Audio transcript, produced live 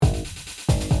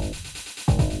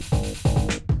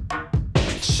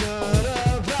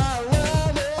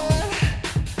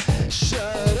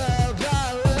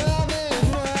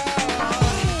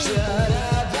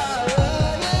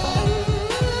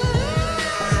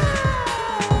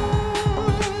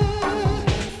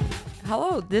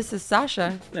This is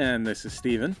Sasha. And this is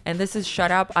Steven. And this is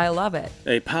Shut Up, I Love It.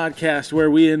 A podcast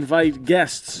where we invite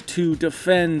guests to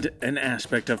defend an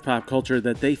aspect of pop culture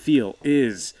that they feel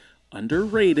is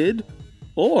underrated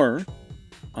or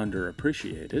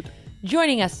underappreciated.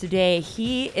 Joining us today,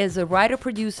 he is a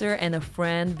writer-producer and a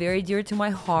friend very dear to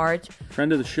my heart.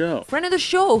 Friend of the show. Friend of the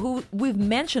show, who we've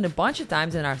mentioned a bunch of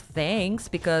times in our thanks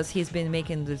because he's been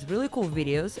making these really cool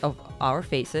videos of our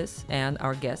faces and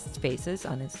our guests' faces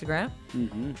on Instagram.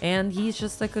 Mm-hmm. And he's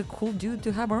just like a cool dude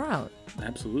to have around.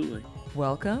 Absolutely.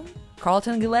 Welcome,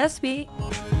 Carlton Gillespie.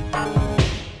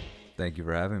 Thank you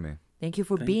for having me. Thank you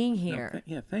for being here.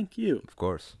 Thank you. Of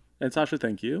course. And Sasha,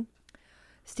 thank you.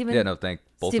 Steven, thank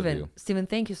both of you. Steven,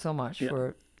 thank you so much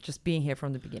for just being here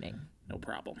from the beginning. No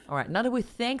problem. All right, now that we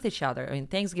thanked each other, I mean,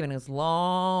 Thanksgiving is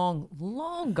long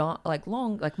gone, like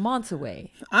months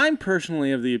away. I'm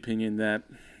personally of the opinion that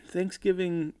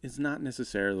Thanksgiving is not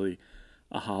necessarily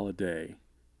a holiday,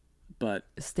 but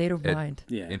A state of mind.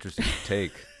 yeah, Interesting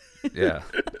take. Yeah.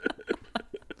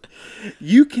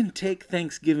 you can take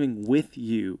Thanksgiving with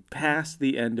you past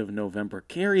the end of November.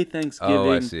 Carry Thanksgiving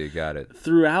Oh, I see. Got it.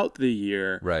 throughout the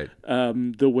year. Right.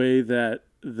 The way that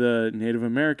the Native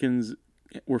Americans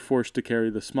were forced to carry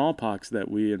the smallpox that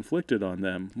we inflicted on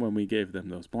them when we gave them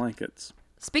those blankets.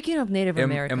 Speaking of Native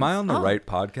Americans, Am I on the right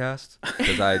podcast?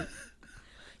 Because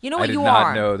You know I what did you not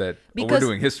are. know that we're Because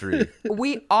doing history.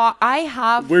 We are. I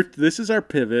have. This is our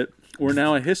pivot. We're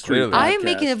now a history Clearly. podcast. I am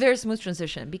making a very smooth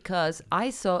transition because I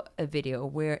saw a video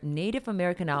where Native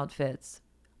American outfits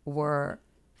were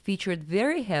featured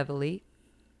very heavily,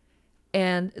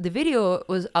 and the video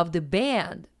was of the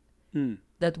band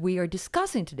that we are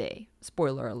discussing today.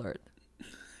 Spoiler alert.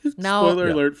 Now, Spoiler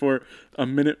alert for a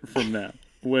minute from now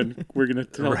when we're going to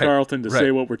tell Carlton to say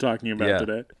what we're talking about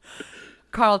today.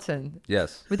 Carlton,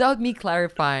 Yes. without me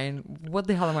clarifying, what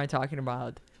the hell am I talking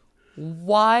about?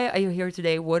 Why are you here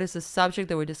today? What is the subject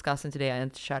that we're discussing today?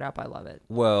 And shut up, I love it.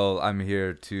 Well, I'm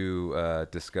here to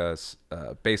discuss,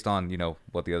 based on,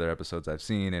 what the other episodes I've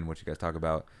seen and what you guys talk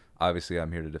about. Obviously,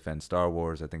 I'm here to defend Star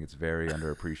Wars. I think it's very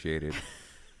underappreciated.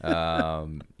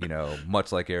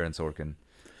 Much like Aaron Sorkin.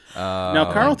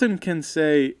 Now, Carlton can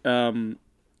say,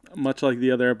 much like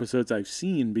the other episodes I've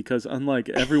seen, because unlike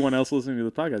everyone else listening to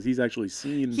the podcast, he's actually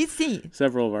seen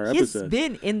several of our episodes. He's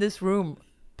been in this room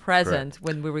present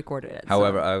when we recorded it.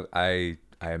 However, I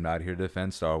am not here to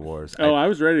defend Star Wars. I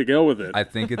was ready to go with it. I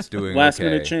think it's doing Last okay.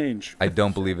 minute change. I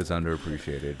don't believe it's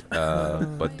underappreciated.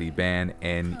 But the band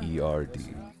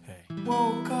NERD.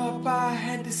 Woke up, I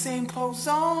had the same clothes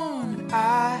on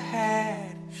I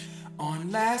had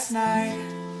on last night.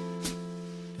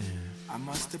 I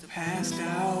must have passed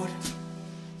out.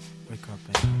 Wake up,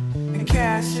 and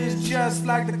cash is just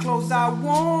like the clothes I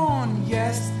worn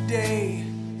yesterday.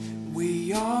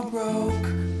 We are broke.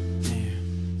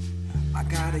 I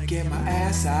gotta get my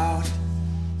ass out.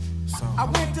 I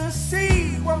went to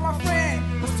see what my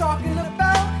friend was talking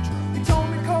about. He told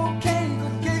me cocaine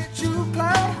could get you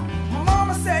clout. My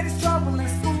mama said it's trouble in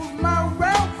school's my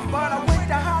route, but I went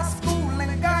to high school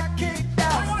and got kicked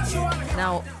out.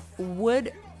 Now,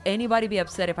 would anybody be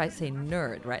upset if I say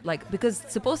nerd, right? Like, because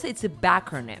supposedly it's a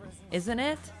backronym, isn't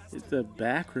it? It's a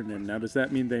backronym. Now, does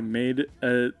that mean they made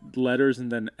letters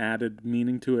and then added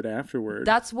meaning to it afterward?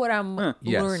 That's what I'm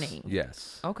learning.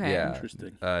 Yes. Okay. Yeah.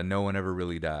 Interesting. No One Ever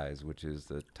Really Dies, which is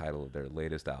the title of their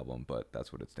latest album, but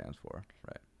that's what it stands for,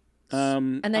 right?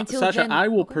 And until Sasha, then, I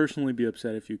will personally be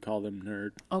upset if you call them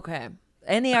nerd. Okay.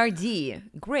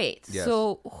 NERD. Great. Yes.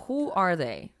 So who are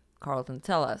they? Carlton,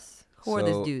 tell us. Who are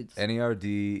these dudes?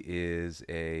 NERD is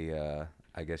a,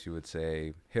 I guess you would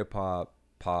say, hip-hop,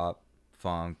 pop,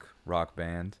 funk, rock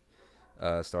band.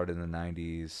 Started in the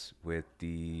 90s with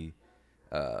the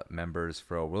members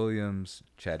Pharrell Williams,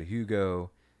 Chad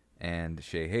Hugo, and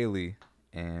Shay Haley.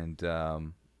 And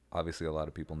obviously a lot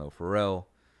of people know Pharrell.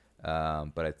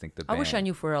 But I think the band... I wish I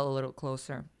knew Pharrell a little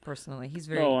closer, personally. He's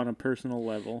very... on a personal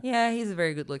level. Yeah, he's a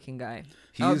very good-looking guy.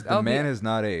 The man has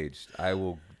not aged. I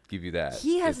will give you that.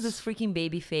 He has this freaking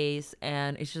baby face,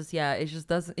 and it just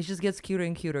gets cuter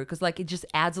and cuter, because like it just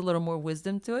adds a little more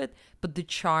wisdom to it, but the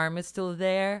charm is still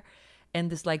there, and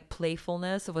this like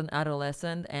playfulness of an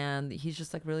adolescent, and he's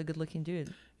just like really good-looking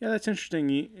dude. Yeah, that's interesting.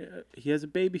 He has a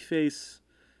baby face,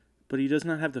 but he does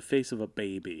not have the face of a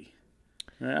baby.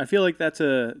 Right? I feel like that's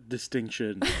a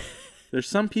distinction. There's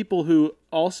some people who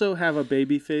also have a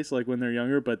baby face, like when they're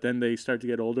younger, but then they start to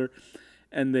get older,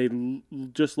 and they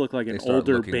just look like an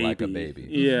older baby. Like a baby.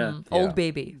 Yeah. Mm-hmm. Old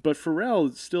baby. But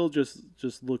Pharrell still just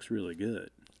looks really good.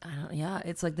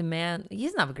 It's like the man,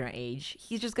 he's not gonna age.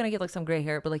 He's just gonna get like some gray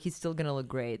hair, but like he's still gonna look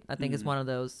great. I think it's one of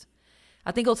those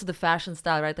I think also the fashion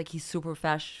style, right? Like he's super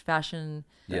fashion.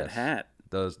 That Yes. hat.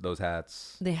 Those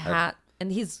hats. The hat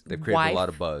and his They've created wife. a lot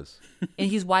of buzz. And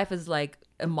his wife is like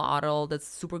a model that's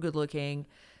super good looking.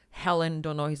 Helen,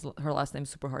 don't know her last name,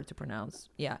 super hard to pronounce.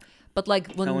 Yeah, but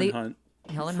like when Helen Hunt.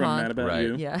 Helen from Hunt, Mad About Right.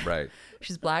 You. yeah, Right.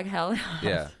 she's black. Helen Hunt.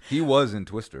 Yeah. He was in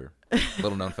Twister.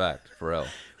 Little known fact. Pharrell.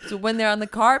 So when they're on the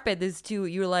carpet, these two,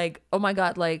 you're like, oh my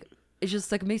god, like it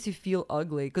just like makes you feel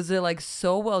ugly because they're like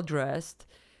so well dressed.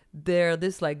 They're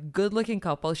this like good looking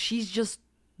couple. She's just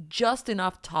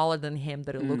enough taller than him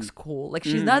that it looks cool. Like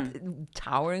she's not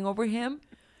towering over him,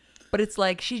 but it's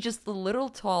like she's just a little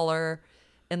taller,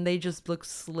 and they just look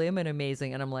slim and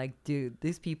amazing. And I'm like, dude,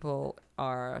 these people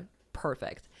are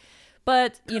perfect.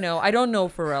 But you know, I don't know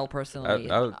Pharrell personally.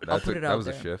 I'll put it out that was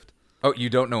there. a shift. Oh,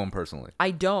 you don't know him personally? I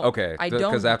don't. Okay. I don't.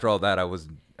 Because after all that,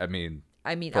 I mean,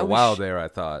 for a while there, I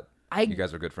thought you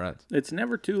guys were good friends. It's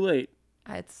never too late.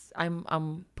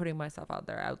 I'm putting myself out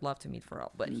there. I would love to meet Pharrell,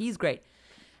 but he's great.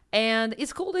 And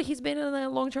it's cool that he's been in a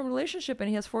long-term relationship and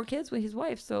he has 4 kids with his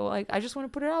wife. So like, I just want to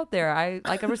put it out there. I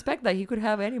respect that he could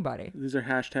have anybody. These are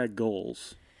hashtag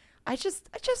goals. I just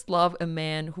love a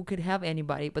man who could have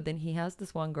anybody, but then he has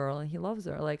this one girl and he loves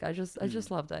her. Like I just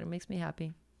love that. It makes me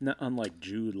happy. Not unlike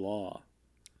Jude Law.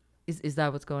 Is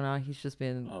that what's going on? He's just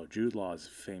been Oh, Jude Law is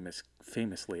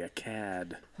famously a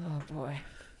cad. oh boy.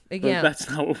 But Again, that's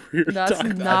not what we were that's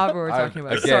talking about. not what we're talking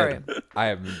about. Sorry. I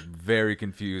am very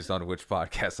confused on which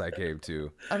podcast I came to.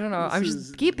 I don't know. I'm This just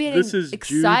is- keep being This is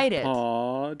excited. Jude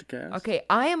Podcast. Okay,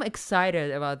 I am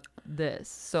excited about this,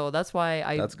 so that's why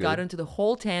I That's got good. into the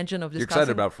whole tangent of You're discussing.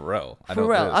 excited about Pharrell. I know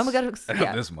Pharrell. this. I'm gonna I know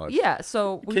yeah, this much. Yeah,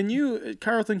 so Can you,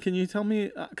 Carlton? Can you tell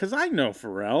me? Because I know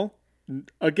Pharrell.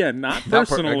 Again, not Not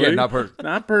per- personally. again, not per-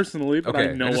 not personally, but Okay,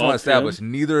 I know I just of want to establish him.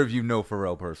 neither of you know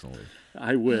Pharrell personally.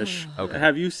 I wish. Okay.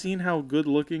 Have you seen how good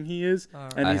looking he is?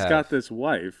 And I he's have. got this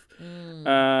wife.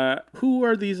 Who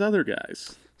are these other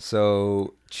guys?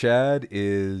 So Chad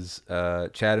and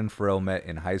Pharrell met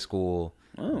in high school.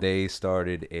 Oh. They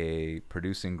started a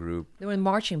producing group. they were in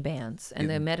marching bands and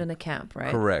they met in a camp, right?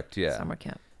 Correct, yeah. Summer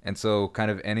camp. And so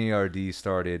kind of NERD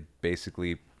started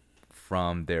basically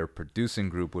from their producing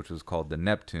group, which was called the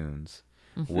Neptunes,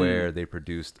 where they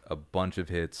produced a bunch of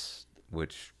hits,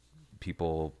 which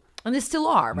people And they still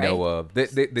are, right? know of. They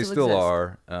still exist.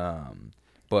 are.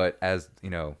 But as, you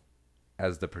know,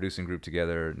 as the producing group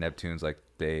together, Neptunes, like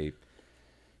they,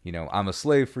 you know, I'm a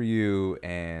Slave for You,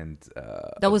 and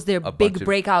That was their a big bunch of-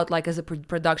 breakout, like as a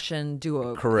production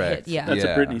duo. Correct. Hit. Yeah. That's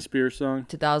Yeah. a Britney Spears song.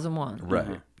 2001.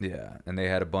 Right. Yeah. And they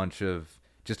had a bunch of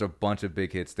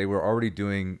big hits. They were already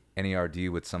doing NERD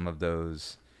with some of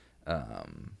those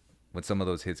when some of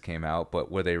those hits came out, but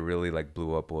where they really like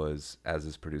blew up was as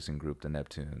this producing group, the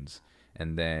Neptunes.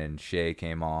 And then Shay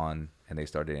came on and they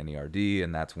started NERD,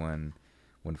 and that's when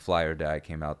Fly or Die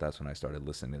came out, that's when I started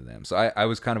listening to them. So I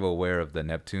was kind of aware of the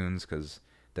Neptunes because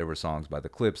there were songs by the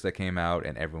Clips that came out,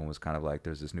 and everyone was kind of like,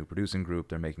 there's this new producing group,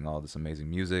 they're making all this amazing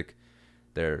music.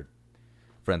 They're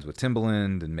friends with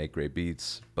Timbaland and make great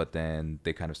beats, but then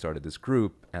they kind of started this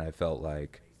group, and I felt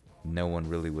like no one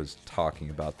really was talking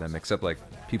about them, except like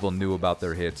people knew about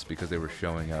their hits because they were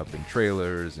showing up in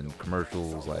trailers and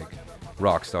commercials like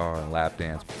Rockstar and Lap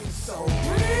Dance. So real,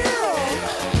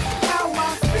 how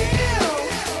I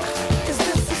feel. Is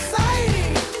this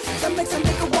society that makes a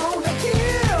nigga wanna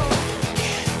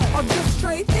kill? Or just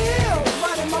straight ill,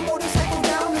 riding my motorcycle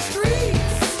down the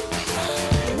streets?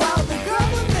 While the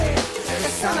government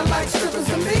is sounding like strippers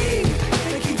to me.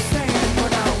 They keep saying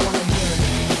what I don't wanna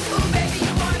hear. Ooh, baby,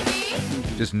 you want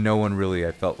me? Just no one really,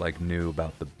 I felt like, knew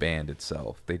about the band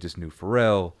itself. They just knew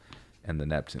Pharrell and the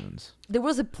Neptunes. There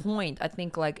was a point, I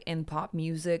think, like in pop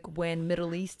music when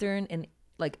Middle Eastern and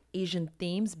like Asian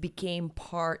themes became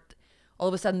part, all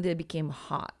of a sudden they became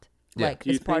hot. Yeah. Like Do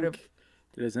you it's part think of,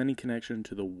 it has any connection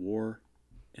to the war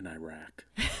in Iraq?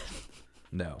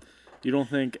 No. You don't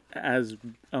think as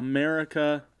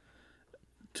America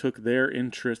took their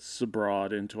interests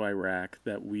abroad into Iraq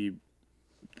that we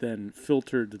then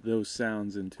filtered those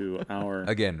sounds into our...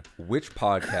 Again, which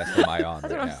podcast am I on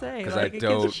That's right what I'm now? saying, Because like, I it keeps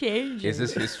don't. changing. Is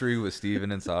this history with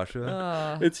Steven and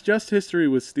Sasha? It's just history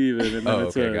with Steven, and then Oh,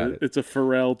 okay, got it. it's a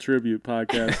Pharrell tribute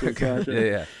podcast with Sasha.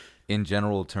 Yeah. In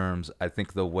general terms, I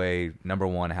think the way, number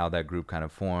one, how that group kind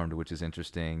of formed, which is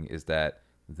interesting, is that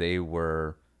they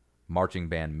were marching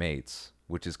band mates,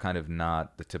 which is kind of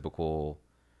not the typical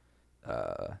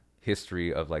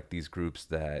history of like these groups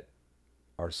that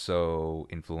are so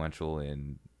influential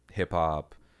in hip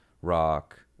hop,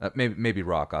 rock, maybe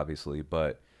rock, obviously,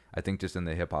 but I think just in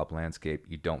the hip hop landscape,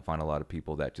 you don't find a lot of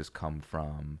people that just come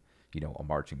from, you know, a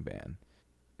marching band.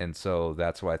 And so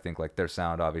that's why I think like their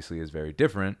sound obviously is very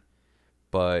different,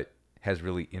 but has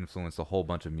really influenced a whole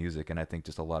bunch of music. And I think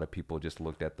just a lot of people just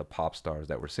looked at the pop stars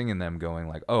that were singing them going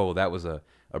like, oh, that was a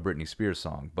Britney Spears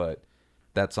song. But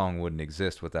that song wouldn't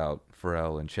exist without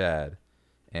Pharrell and Chad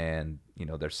and, you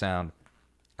know, their sound.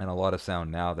 And a lot of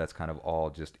sound now that's kind of all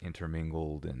just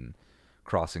intermingled and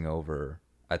crossing over.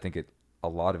 I think a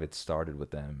lot of it started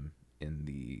with them in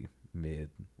the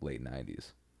late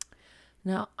 90s.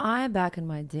 Now, I, back in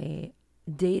my day,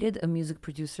 dated a music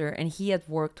producer, and he had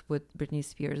worked with Britney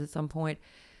Spears at some point,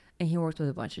 and he worked with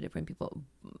a bunch of different people,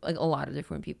 like a lot of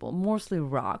different people, mostly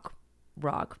rock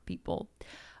people.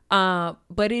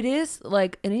 But it is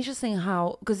like an interesting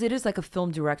how, because it is like a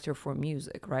film director for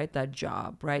music, right? That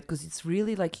job, right? Because it's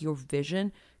really like your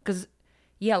vision. Because,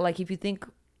 yeah, like if you think,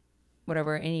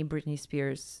 whatever, any Britney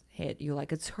Spears hit, you're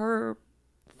like, it's her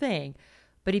thing.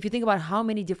 But if you think about how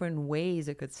many different ways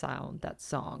it could sound, that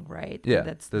song, right? Yeah,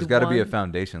 That's there's got to be a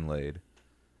foundation laid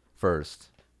first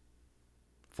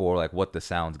for like what the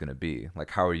sound's going to be.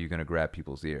 Like, how are you going to grab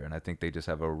people's ear? And I think they just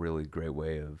have a really great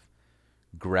way of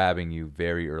grabbing you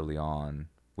very early on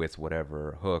with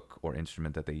whatever hook or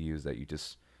instrument that they use that you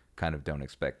just kind of don't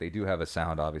expect. They do have a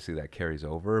sound, obviously, that carries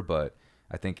over, but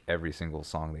I think every single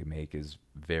song they make is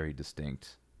very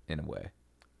distinct in a way.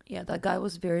 Yeah, that guy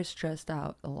was very stressed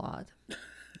out a lot.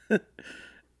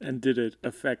 And did it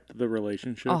affect the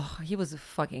relationship? Oh, he was a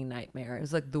fucking nightmare. It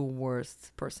was like the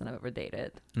worst person I've ever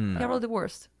dated. Yeah, really the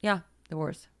worst. Yeah, the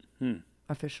worst.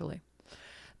 Officially.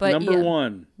 But Number yeah.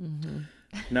 one.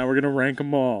 Now we're going to rank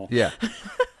them all. Yeah.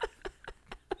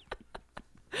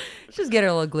 Just get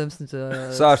a little glimpse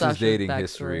into Sasha's dating backstory.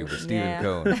 history with Stephen Yeah.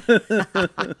 Cohen.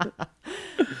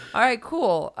 All right,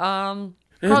 cool. You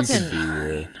could Carlton,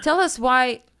 be, tell us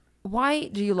why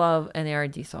do you love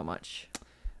NARD so much?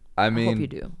 I I mean, hope you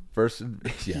do. first,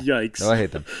 yeah. Yikes. No, I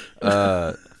hate them.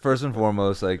 First and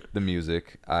foremost, like the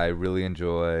music. I really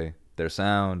enjoy their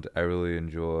sound. I really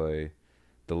enjoy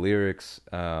the lyrics.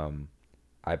 When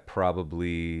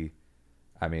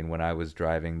I was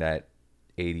driving that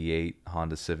 88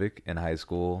 Honda Civic in high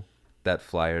school, that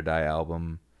Fly or Die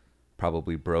album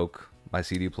probably broke my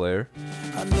CD player.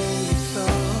 I know you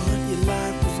thought your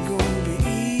life was gonna be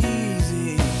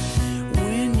easy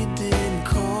when you didn't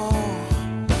call.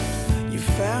 You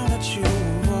found out you were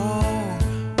wrong.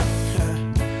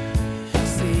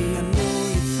 See, I know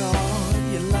you thought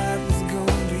your life was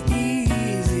gonna be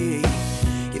easy.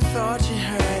 You thought you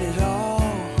had it all,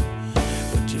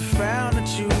 but you found that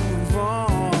you were wrong.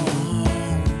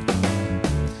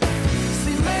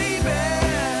 See, maybe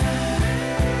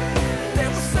there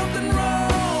was something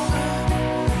wrong,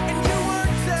 and you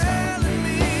weren't telling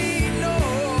me no.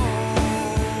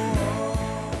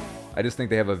 I just think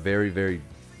they have a very, very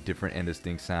different and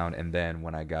distinct sound. And then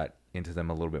when I got into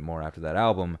them a little bit more after that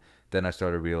album, then I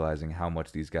started realizing how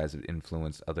much these guys have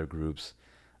influenced other groups.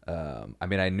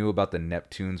 I knew about the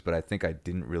Neptunes, but I think I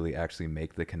didn't really actually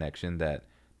make the connection that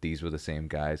these were the same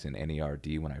guys in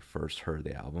NERD when I first heard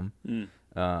the album.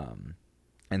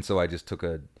 And so I just took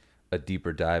a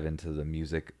deeper dive into the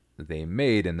music they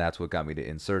made, and that's what got me to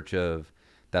In Search Of.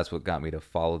 That's what got me to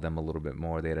follow them a little bit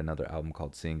more. They had another album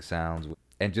called Seeing Sounds.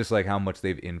 And just like how much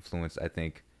they've influenced, I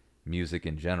think, music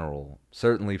in general.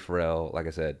 Certainly Pharrell, like I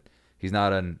said, he's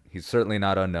certainly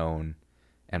not unknown,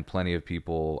 and plenty of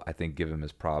people, I think, give him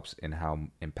his props in how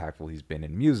impactful he's been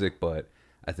in music, but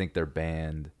I think their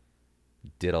band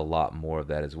did a lot more of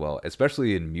that as well,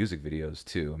 especially in music videos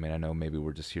too. I know maybe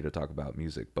we're just here to talk about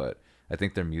music, but I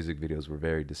think their music videos were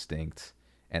very distinct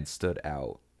and stood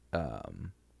out,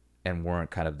 and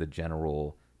weren't kind of the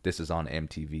general, this is on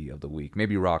MTV of the week.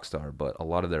 Maybe Rockstar, but a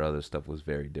lot of their other stuff was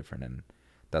very different, and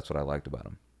that's what I liked about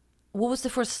them. What was the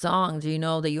first song, do you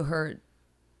know, that you heard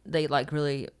they like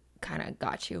really kind of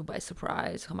got you by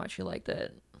surprise, how much you liked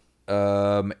it?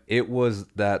 It was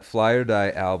that Fly or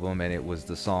Die album, and it was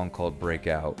the song called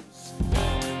Breakout.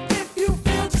 If you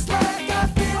feel just like I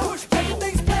feel, taking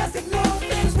things plastic, no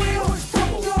things real.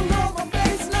 Don't know my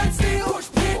face, not steel.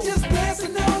 We're just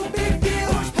dancing, no big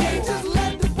deal. Hey, just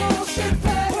let the bullshit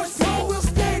pass. So we'll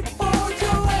skate for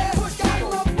your ass. Got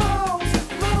my bones,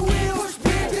 my wheels.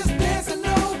 We're just dancing,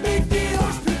 no big deal.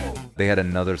 They had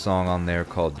another song on there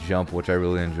called Jump, which I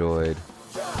really enjoyed.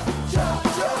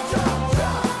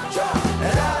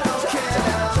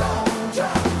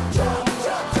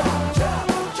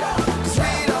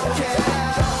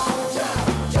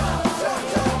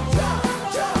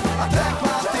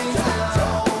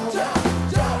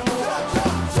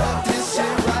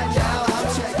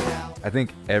 I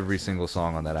think every single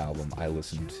song on that album I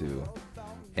listened to,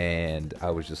 and I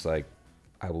was just like,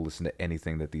 I will listen to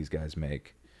anything that these guys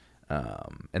make.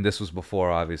 And this was before,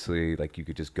 obviously, like you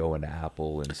could just go into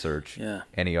Apple and search Yeah.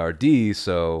 NERD.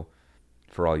 So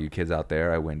for all you kids out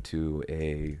there, I went to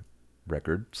a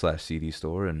record/CD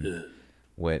store and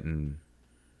went and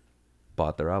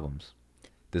bought their albums.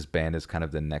 This band is kind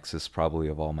of the nexus probably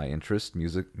of all my interests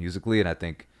musically, and I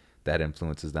think that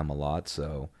influences them a lot.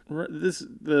 So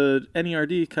The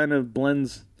NERD kind of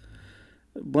blends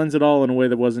it all in a way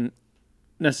that wasn't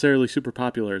necessarily super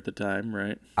popular at the time,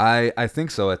 right? I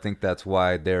think so. I think that's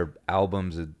why their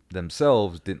albums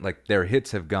themselves didn't, like, their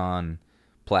hits have gone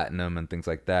platinum and things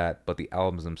like that, but the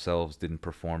albums themselves didn't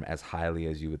perform as highly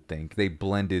as you would think. They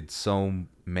blended so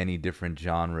many different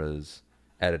genres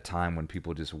at a time when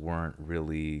people just weren't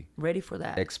really Ready for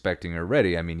that. expecting or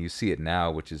ready. I mean, you see it now,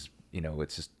 which is,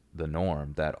 it's just the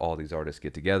norm that all these artists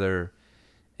get together,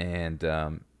 and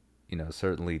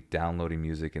certainly downloading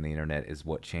music in the internet is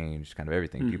what changed kind of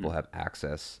everything. Mm-hmm. People have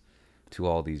access to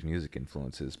all these music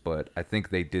influences, but I think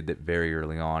they did that very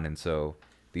early on, and so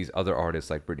these other artists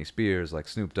like Britney Spears, like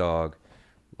Snoop Dogg,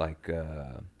 like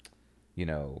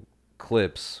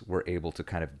Clips were able to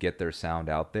kind of get their sound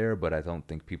out there, but I don't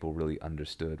think people really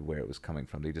understood where it was coming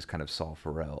from. They just kind of saw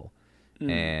Pharrell,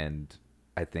 and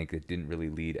I think it didn't really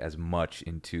lead as much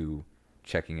into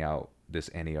checking out this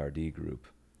NERD group.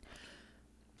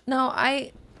 No,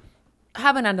 I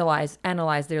haven't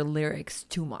analyzed their lyrics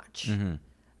too much. Mm-hmm.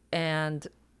 And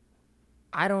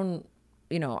I don't,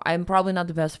 I'm probably not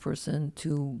the best person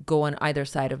to go on either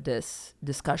side of this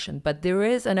discussion, but there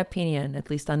is an opinion, at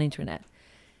least on the internet,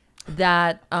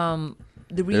 that the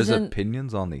There's reason,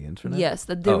 opinions on the internet? yes,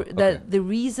 that Okay. the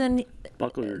reason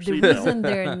Buckle your the seatbelt. reason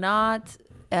they're not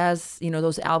as,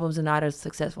 those albums are not as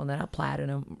successful, they're not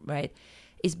platinum, right,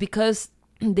 is because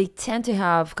they tend to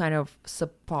have kind of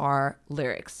subpar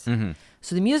lyrics. Mm-hmm.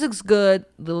 So the music's good,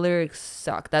 the lyrics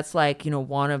suck. That's like,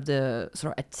 one of the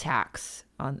sort of attacks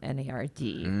on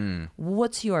NERD.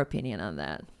 What's your opinion on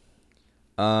that?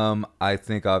 I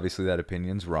think obviously that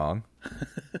opinion's wrong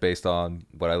based on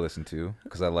what I listen to,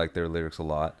 because I like their lyrics a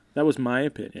lot. That was my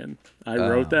opinion. I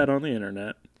wrote that on the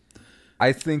internet.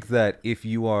 I think that if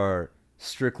you are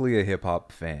strictly a hip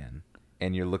hop fan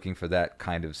and you're looking for that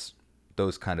kind of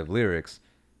those kind of lyrics,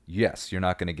 yes, you're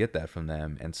not going to get that from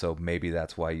them, and so maybe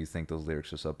that's why you think those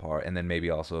lyrics are subpar. And then maybe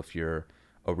also if you're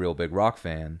a real big rock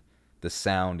fan, the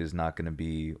sound is not going to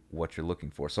be what you're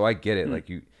looking for. So I get it. Like,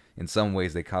 you, in some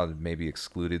ways, they kind of maybe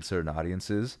excluded certain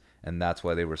audiences, and that's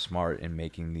why they were smart in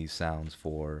making these sounds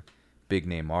for big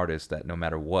name artists that no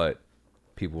matter what,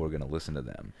 people were going to listen to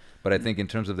them. But I think in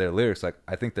terms of their lyrics, like,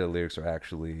 I think their lyrics are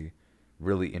actually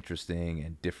really interesting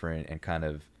and different and kind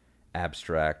of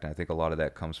abstract. And I think a lot of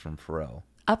that comes from Pharrell.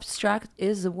 Abstract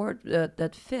is a word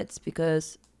that fits,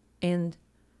 because in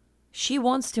She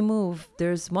Wants to Move,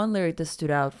 there's one lyric that stood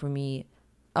out for me.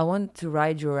 I want to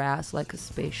ride your ass like a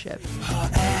spaceship. Her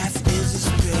ass is a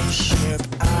spaceship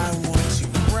I want to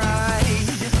ride.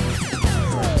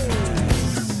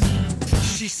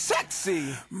 She's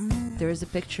sexy. There is a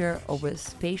picture of a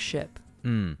spaceship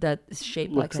that is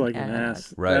shaped Looks like like an an ass.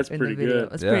 ass. Right. That's In pretty the video.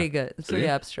 good. It's Yeah. pretty good. It's pretty See?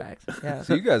 abstract. Yeah.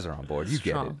 So you guys are on board. You get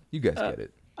it. Strong. You guys get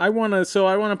it. I want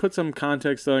to put some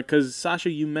context on it, because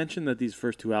Sasha, you mentioned that these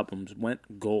first two albums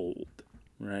went gold,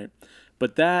 right?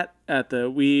 But that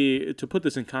to put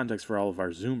this in context for all of our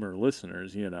Zoomer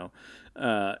listeners,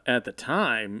 at the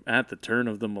time, at the turn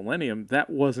of the millennium, that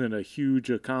wasn't a huge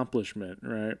accomplishment,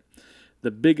 right? The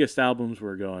biggest albums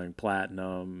were going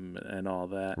platinum and all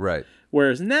that. Right.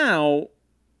 Whereas now,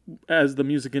 as the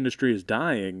music industry is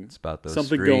dying, It's about those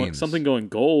something streams. going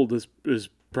gold is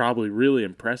probably really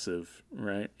impressive,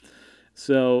 right?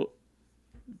 So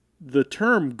the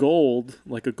term gold,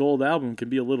 like a gold album, can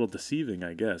be a little deceiving,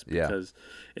 I guess, Yeah. because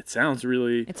it sounds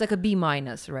really It's like a B-,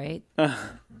 right?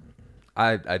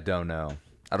 I don't know.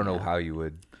 I don't know how you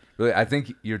would. Really, I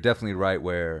think you're definitely right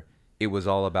where it was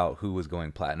all about who was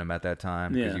going platinum at that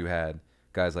time, because Yeah. you had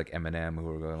guys like Eminem who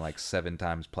were going like 7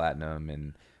 times platinum,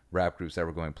 and rap groups that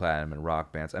were going platinum, and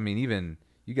rock bands. I mean, even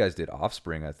you guys did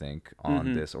Offspring, I think,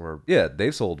 on this, or yeah,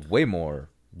 they've sold way more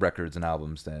records and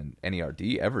albums than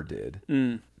NERD ever did.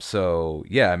 So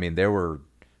yeah, I mean, there were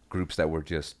groups that were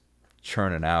just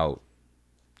churning out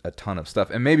a ton of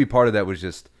stuff, and maybe part of that was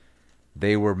just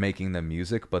they were making the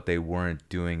music, but they weren't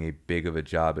doing a big of a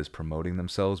job as promoting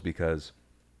themselves, because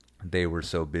they were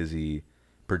so busy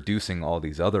producing all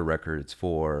these other records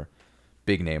for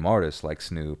big name artists like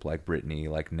Snoop, like Britney,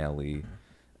 like Nelly.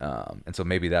 And so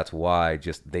maybe that's why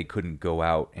just they couldn't go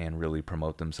out and really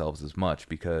promote themselves as much,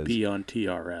 because be on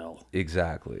TRL.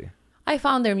 exactly. I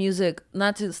found their music,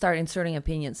 not to start inserting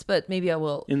opinions, but maybe I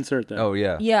will. Insert that. Oh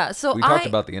yeah. Yeah, so We talked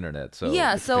about the internet, so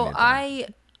yeah, it's so opinion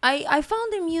time. I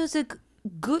found their music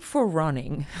good for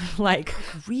running, like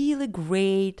really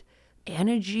great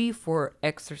energy for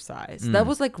exercise. That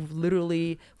was like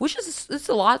literally, which is it's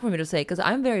a lot for me to say because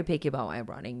I'm very picky about my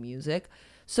running music.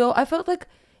 So I felt like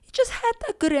it just had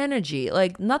that good energy.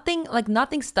 Like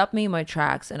nothing stopped me in my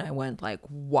tracks, and I went like,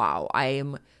 wow, I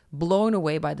am blown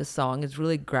away by the song. It's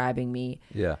really grabbing me.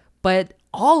 Yeah. But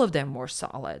all of them were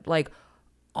solid. Like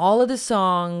all of the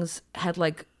songs had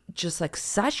like just like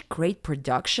such great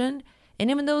production, and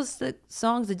even those the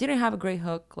songs that didn't have a great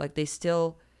hook, like they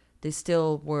still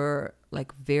were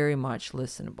like very much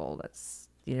listenable. That's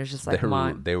just like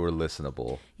They were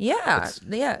listenable. yeah,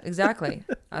 exactly.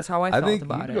 That's how I felt think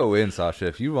about you it. go in, Sasha.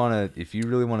 If you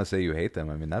really wanna say you hate them,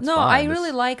 I mean that's No, fine. I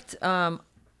really liked. I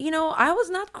was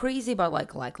not crazy about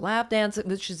like Lap Dance,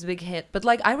 which is a big hit, but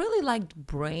like I really liked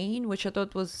Brain, which I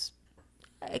thought was,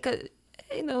 like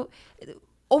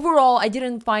overall I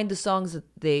didn't find the songs that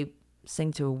they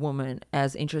sing to a woman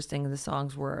as interesting as the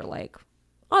songs were like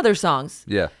other songs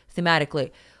Yeah.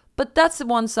 thematically. But that's the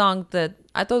one song that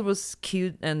I thought was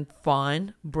cute and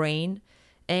fun, Brain.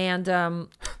 And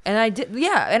I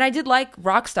did like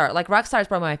Rockstar. Like Rockstar is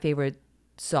probably my favorite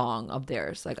song of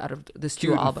theirs, like out of these two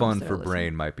Cute and albums. fun that I for listened.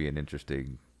 Brain might be an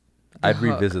interesting. I'd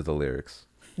hook. revisit the lyrics.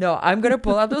 No, I'm gonna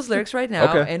pull out those lyrics right now,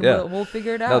 Okay, and yeah. we'll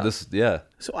figure it out. No, yeah.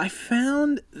 So I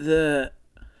found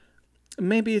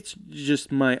maybe it's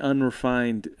just my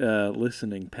unrefined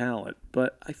listening palette,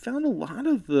 but I found a lot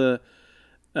of the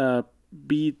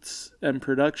beats and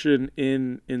production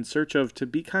in Search of to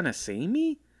be kind of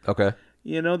samey. Okay.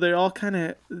 They all kind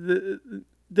of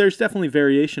there's definitely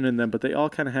variation in them, but they all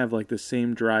kind of have like the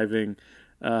same driving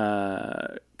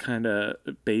kind of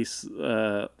bass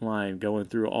line going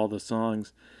through all the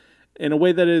songs in a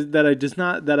way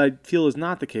that I feel is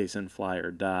not the case in Fly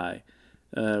or Die.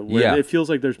 Where it feels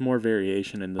like there's more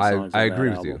variation in the songs. I agree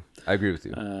with you. I agree with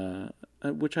you.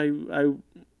 Which I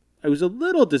was a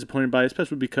little disappointed by,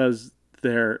 especially because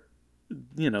their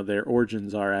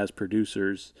origins are as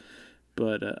producers.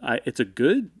 But it's a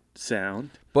good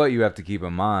sound. But you have to keep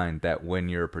in mind that when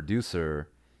you're a producer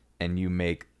and you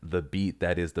make the beat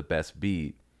that is the best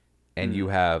beat, and you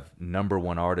have number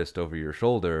one artist over your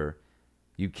shoulder,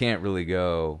 you can't really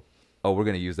go, oh, we're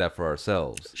going to use that for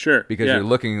ourselves. Sure. Because yeah. you're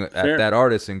looking at Fair. that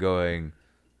artist and going,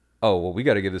 oh, well, we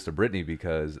got to give this to Britney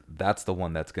because that's the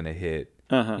one that's going to hit.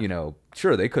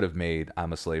 Sure, they could have made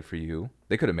I'm a Slave for You.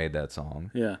 They could have made that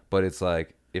song. Yeah. But it's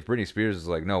like, if Britney Spears is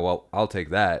like, no, well, I'll take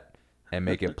that and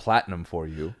make it platinum for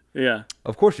you. Yeah.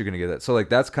 Of course you're going to get that. So, like,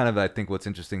 that's kind of, I think, what's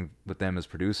interesting with them as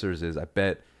producers is I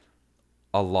bet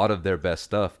a lot of their best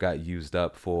stuff got used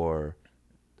up for,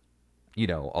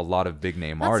 a lot of big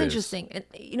name artists. That's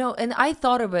interesting. And I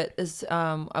thought of it as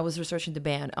I was researching the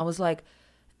band. I was like,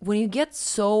 when you get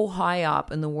so high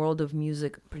up in the world of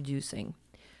music producing,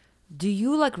 do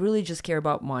you like really just care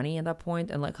about money at that point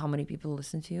and like how many people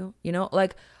listen to you?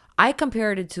 Like I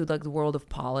compared it to like the world of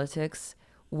politics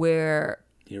where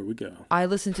here we go. I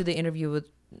listened to the interview with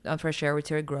on Fresh Air with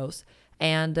Terry Gross,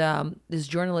 and this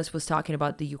journalist was talking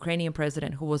about the Ukrainian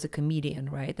president who was a comedian,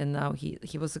 right? And now he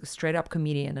was a straight up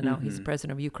comedian, and now he's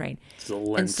president of Ukraine.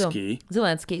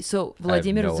 Zelensky. So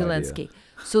Vladimir no Zelensky. idea.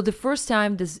 So the first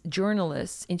time this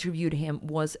journalist interviewed him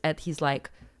was at his like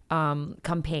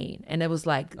campaign, and it was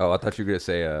like Oh, I thought you were going to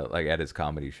say, like, at his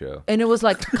comedy show. and it was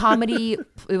like comedy.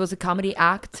 It was a comedy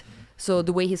act. So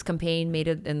the way his campaign made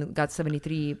it and got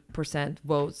 73%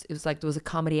 votes, it was like there was a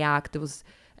comedy act. There was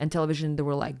and television. There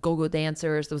were like go-go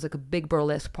dancers. There was like a big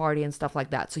burlesque party and stuff like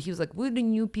that. So he was like, we're the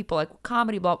new people, like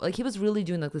comedy, blah. Like he was really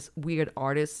doing like this weird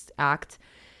artist act.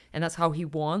 And that's how he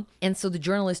won. And so the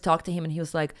journalist talked to him and he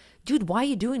was like, dude, why are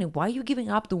you doing it? Why are you giving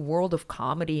up the world of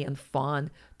comedy and fun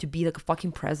to be like a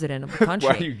fucking president of the country?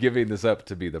 Why are you giving this up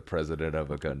to be the president of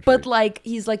a country? But like,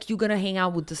 he's like, you're going to hang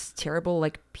out with this terrible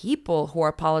like people who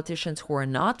are politicians who are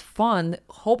not fun,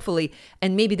 hopefully.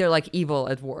 And maybe they're like evil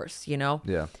at worst,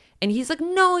 Yeah. And he's like,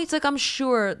 no, he's like, I'm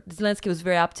sure. Zelensky was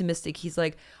very optimistic. He's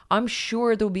like, I'm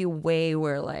sure there'll be a way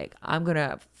where like, I'm going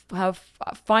to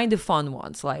find the fun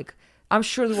ones. Like, I'm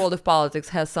sure the world of politics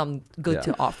has some good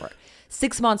to offer.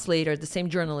 6 months later, the same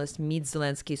journalist meets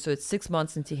Zelensky. So it's 6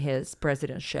 months into his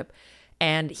presidentship.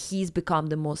 And he's become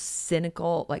the most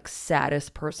cynical, like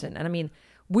saddest person. And I mean,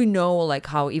 we know like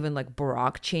how even like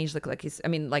Barack changed, like he's, I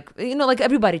mean, like, like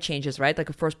everybody changes, right? Like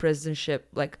a first presidentship,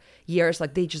 like years,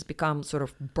 like they just become sort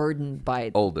of burdened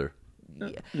by Older.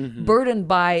 burdened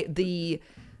by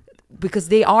because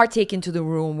they are taken to the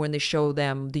room when they show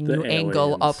them the new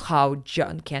angle of how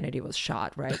John Kennedy was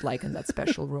shot, right? Like in that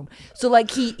special room. So like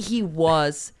he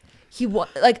was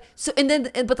like, so, and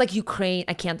then, but like Ukraine,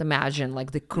 I can't imagine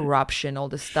like the corruption, all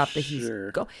the stuff that he's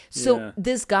Sure. So Yeah.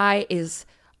 this guy is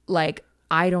like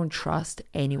I don't trust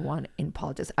anyone in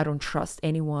politics. I don't trust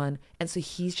anyone. And so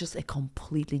he's just a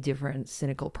completely different,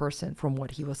 cynical person from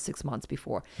what he was 6 months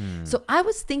before. So I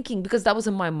was thinking, because that was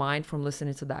in my mind from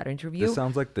listening to that interview. This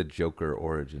sounds like the Joker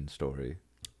origin story.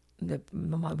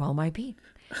 Well, might be.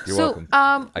 You're So, welcome.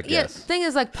 I yeah, guess. the thing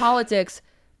is, like, politics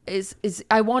is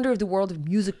I wonder if the world of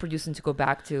music producing, to go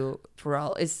back to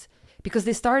Pharrell, is because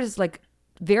they started as like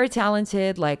very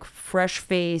talented, like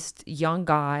fresh-faced young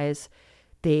guys.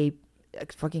 They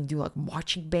like, fucking do like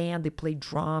marching band. They play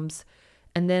drums,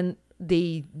 and then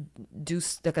they do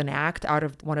like an act out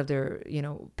of one of their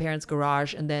parents'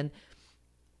 garage, and then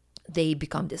they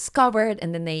become discovered,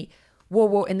 and then they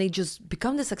and they just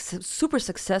become this super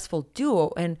successful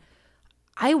duo. And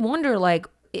I wonder, like,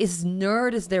 is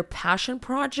Nerd is their passion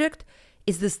project?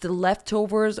 Is this the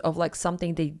leftovers of like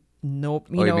something they know?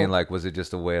 You mean like, was it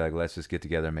just a way like, let's just get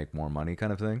together and make more money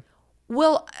kind of thing?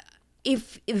 Well,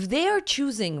 if they are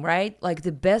choosing, right, like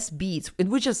the best beats, and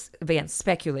we're just, again,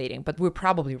 speculating, but we're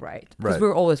probably right, because Right.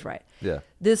 we're always right. Yeah.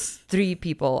 These three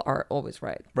people are always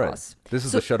right. Right. Us. This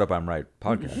is So- the Shut Up I'm Right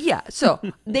podcast. Yeah. So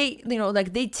they,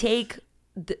 like they take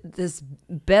this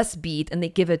best beat and they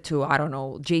give it to, I don't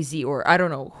know, Jay-Z or I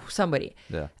don't know, somebody.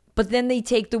 Yeah. But then they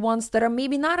take the ones that are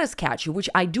maybe not as catchy, which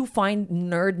I do find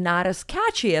Nerd not as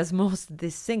catchy as most of the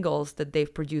singles that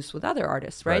they've produced with other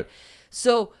artists, right? Right.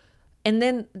 So, and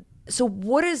then, so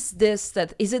what is this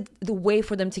that, is it the way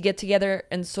for them to get together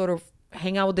and sort of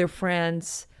hang out with their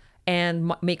friends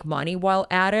and make money while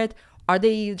at it? Are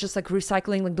they just like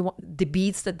recycling like the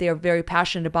beats that they're very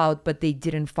passionate about, but they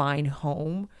didn't find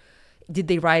home? Did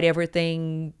they write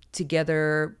everything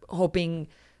together hoping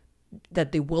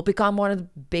that they will become one of the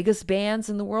biggest bands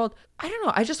in the world? I don't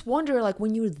know. I just wonder, like,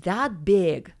 when you're that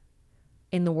big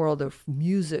in the world of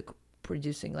music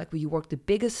producing, like when you work the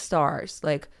biggest stars,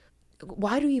 like,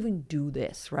 why do you even do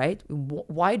this, right?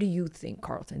 Why do you think,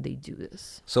 Carlton, they do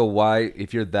this? So why,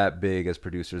 if you're that big as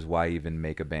producers, why even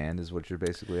make a band is what you're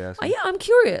basically asking? Yeah, I'm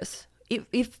curious.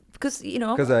 If because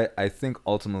Because I think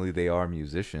ultimately they are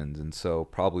musicians, and so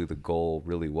probably the goal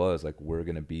really was like, we're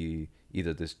gonna be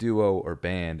either this duo or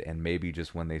band. And maybe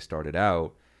just when they started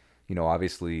out,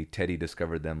 obviously Teddy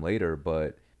discovered them later,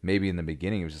 but maybe in the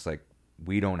beginning it was just like,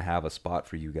 we don't have a spot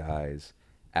for you guys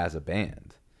as a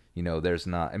band. There's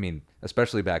not, I mean,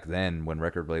 especially back then when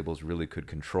record labels really could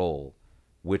control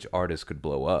which artists could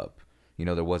blow up.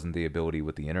 There wasn't the ability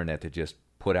with the internet to just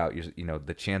put out your,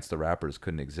 the Chance the Rappers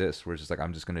couldn't exist, where it's just like,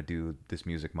 I'm just going to do this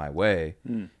music my way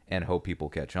and hope people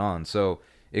catch on. So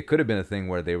it could have been a thing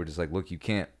where they were just like, look,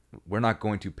 we're not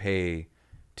going to pay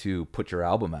to put your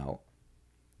album out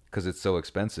because it's so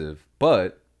expensive,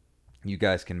 but you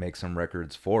guys can make some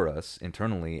records for us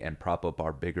internally and prop up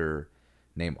our bigger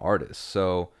name artists.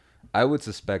 So I would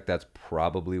suspect that's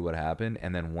probably what happened.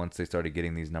 And then once they started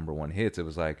getting these number one hits, it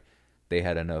was like they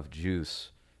had enough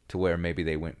juice to where maybe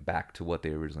they went back to what they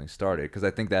originally started. Because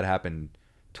I think that happened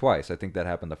twice. I think that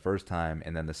happened the first time,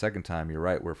 and then the second time, you're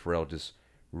right, where Pharrell just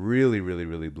really, really,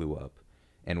 really blew up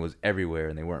and was everywhere,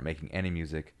 and they weren't making any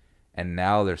music. And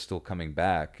now they're still coming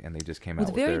back, and they just came out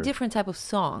with with very their... different type of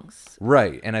songs.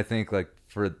 Right. And I think like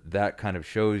for that kind of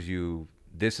shows you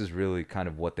this is really kind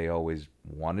of what they always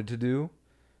wanted to do.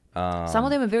 Some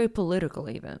of them are very political,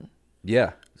 even.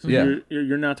 Yeah. So Yeah.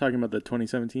 you're not talking about the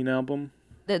 2017 album?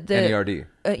 The NERD.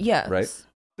 yeah. Right?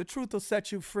 The truth will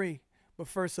set you free, but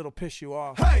first it'll piss you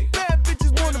off. Hey, bad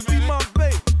bitches wanna be my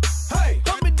babe. Hey,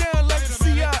 hunt me down like the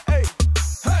CIA. Hey,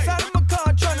 side of my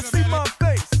car trying to see my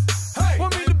face. Hey,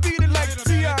 want me to beat it like the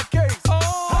TIKs.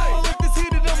 Oh, if it's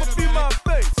heated, I'ma be my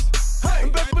face. Hey,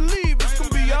 and best believe it's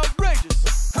gonna be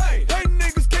outrageous. Hey,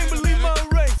 niggas can't believe my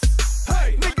race.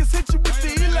 Hey, niggas hit you with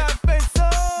the Eli face.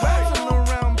 Bouncing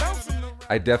around.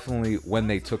 I definitely, when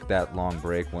they took that long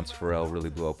break, once Pharrell really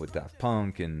blew up with Daft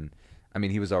Punk, and I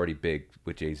mean, he was already big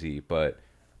with Jay-Z, but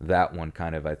that one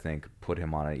kind of, I think, put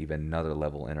him on even another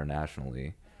level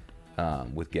internationally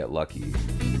with Get Lucky.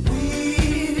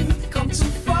 We've come too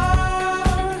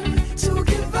far to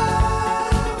give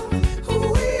up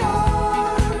who we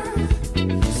are.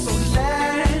 So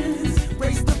let's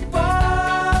raise the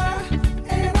bar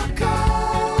and our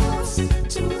cause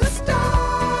to the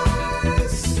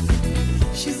stars.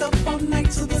 She's up all night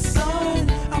to the sun.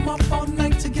 I'm up all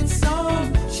night to get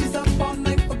some. She's up all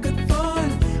night for good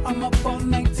fun. I'm up all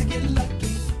night to get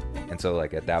lucky. And so,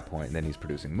 like, at that point, then he's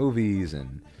producing movies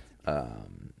and,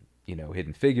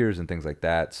 Hidden Figures and things like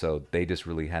that. So they just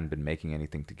really hadn't been making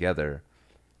anything together.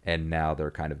 And now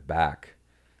they're kind of back.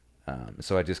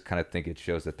 So I just kind of think it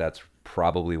shows that that's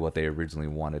probably what they originally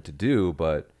wanted to do.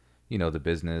 But, the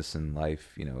business and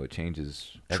life, it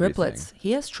changes everything. Triplets.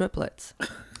 He has triplets.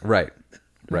 Right.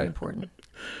 Very Right. important.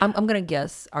 I'm gonna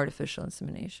guess artificial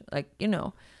insemination. Like,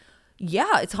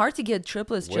 yeah, it's hard to get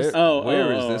triplets. Just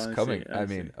Where is this I coming? see, I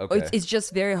see. mean, okay. it's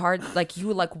just very hard. Like,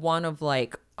 you like one of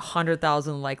like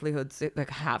 100,000 likelihoods to, like,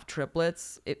 have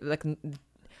triplets.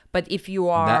 But if you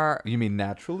are you mean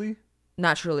naturally?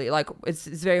 naturally, like, it's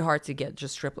very hard to get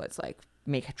just triplets, like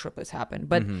make triplets happen.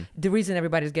 But the reason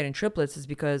everybody's getting triplets is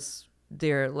because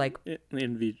they're like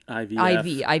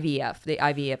IVF. The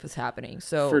IVF is happening.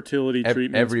 So fertility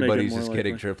treatments. Everybody's make it just more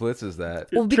getting likely. triplets. Is that?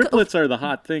 Well, Triplets are the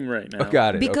hot thing right now.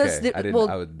 Got it. because okay. I didn't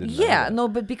know that. no,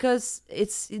 but because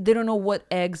they don't know what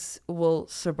eggs will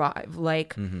survive,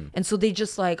 like, and so they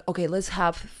just like, okay, let's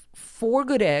have 4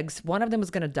 good eggs, one of them is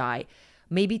gonna die,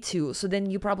 maybe 2, so then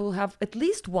you probably will have at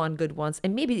least 1 good ones,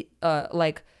 and maybe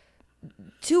like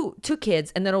two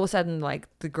kids, and then all of a sudden, like,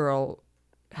 the girl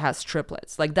has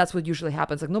triplets. Like, that's what usually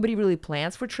happens. Like, nobody really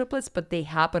plans for triplets, but they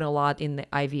happen a lot in the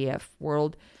IVF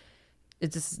world.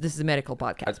 It's just, this is a medical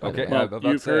podcast, by the Okay. way. I'm Well, about to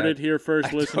you've say, heard it here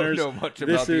first, listeners. I don't know much This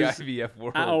about the is IVF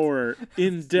world. Our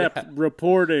in-depth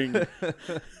reporting.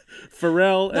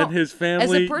 Pharrell and his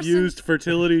family person- used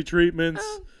fertility treatments.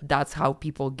 That's how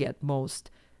people get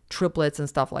most triplets and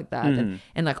stuff like that. And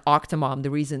like Octomom,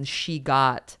 the reason she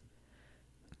got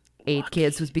 8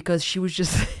 kids was because she was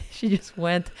just she just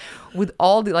went with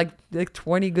all the like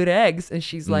 20 good eggs, and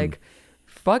she's like,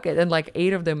 fuck it, and like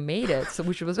 8 of them made it. So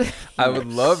which was I would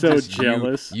love So just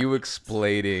jealous. you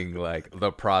explaining like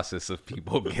the process of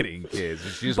people getting kids.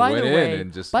 She just by went the way, in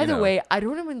and just. by you the know, way, I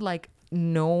don't even like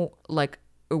know like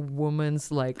a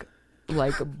woman's like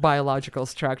biological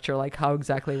structure, like how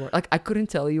exactly work. Like, I couldn't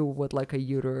tell you what like a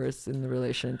uterus in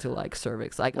relation to like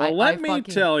cervix. Like, Well, let me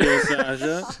tell you,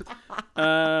 Sasha.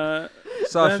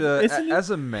 Sasha, isn't it- as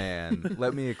a man,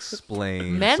 let me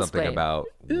explain something Mansplain. about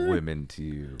women to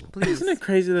you. Isn't it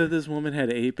crazy that this woman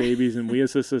had 8 babies and we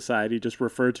as a society just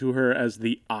refer to her as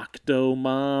the octo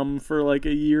mom for like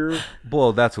a year?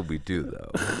 Well, that's what we do,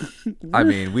 though. I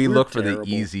mean, we we're look for terrible.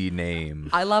 the easy name.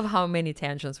 I love how many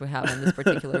tangents we have on this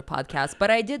particular podcast, but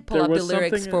I did pull There up the was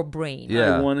lyrics something- for Brain.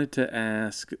 Yeah. I wanted to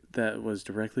ask that was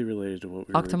directly related to what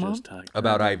we were Octomom? just talking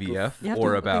About about. IVF You have to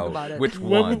or think about, about it. which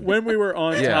one? When we were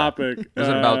on Yeah. topic. Is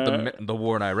it about the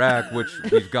war in Iraq, which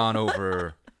we've gone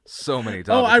over so many times?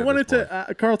 Oh, I wanted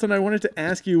to, Carlton, I wanted to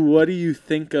ask you, what do you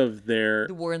think of their...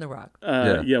 The War in the Rock.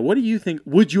 Yeah, what do you think?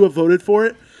 Would you have voted for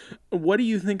it? What do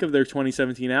you think of their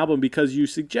 2017 album? Because you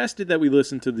suggested that we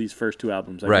listen to these first 2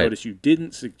 albums. I Right. noticed you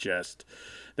didn't suggest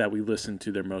that we listen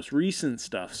to their most recent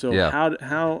stuff. So Yeah.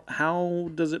 how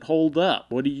does it hold up?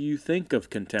 What do you think of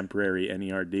contemporary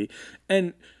NERD?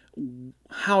 And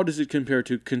how does it compare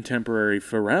to contemporary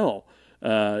Pharrell?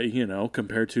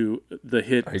 Compared to the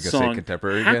hit Are you gonna say song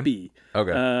contemporary again? Happy,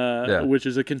 Okay. Yeah. which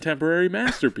is a contemporary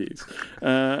masterpiece.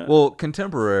 Well,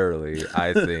 contemporarily,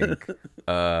 I think,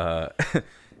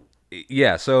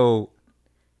 yeah. So,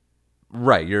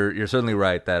 right, you're certainly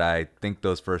right that I think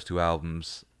those first 2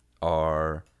 albums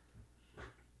are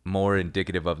more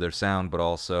indicative of their sound, but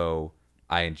also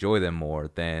I enjoy them more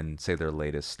than say their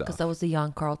latest Because stuff. that was the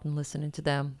young Carlton listening to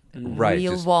them. Right,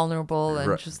 Real just- vulnerable and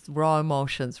Right. just raw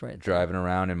emotions, right? Driving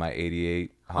around in my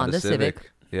 '88 Honda Honda Civic.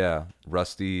 Civic. Yeah,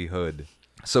 rusty hood.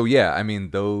 So yeah, I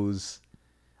mean those.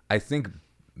 I think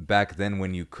back then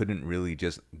when you couldn't really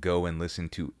just go and listen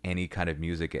to any kind of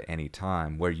music at any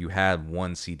time, where you had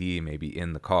one CD maybe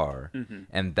in the car,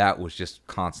 and that was just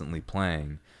constantly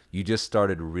playing, you just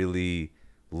started really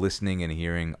listening and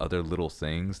hearing other little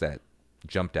things that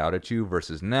jumped out at you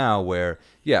versus now where,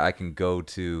 yeah, I can go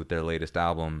to their latest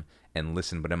album and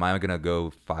listen, but am I going to go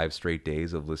 5 straight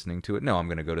days of listening to it? No, I'm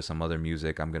going to go to some other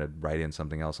music. I'm going to write in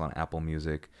something else on Apple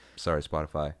Music. Sorry,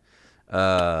 Spotify.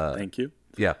 Thank you.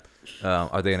 Yeah.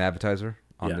 Are they an advertiser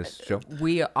on Yeah. this show?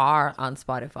 We are on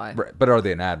Spotify. Right, but are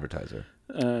they an advertiser?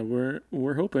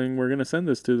 We're hoping we're gonna send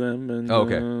this to them and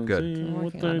Okay, good. see what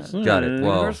Working on they it. say. Got it.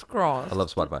 Well, Fingers crossed. I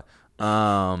love Spotify.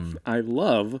 I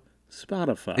love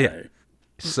Spotify. Yeah.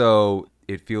 So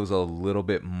it feels a little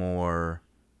bit more.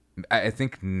 I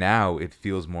think now it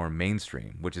feels more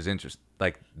mainstream, which is interesting.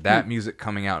 Like that music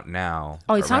coming out now.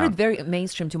 Oh, it sounded around- very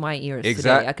mainstream to my ears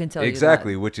Exact- today. I can tell you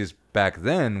exactly, which is back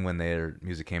then when their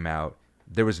music came out,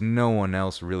 there was no one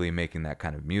else really making that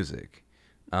kind of music.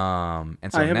 And I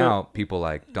so have now people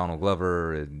like Donald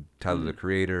Glover and Tyler the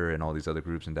Creator and all these other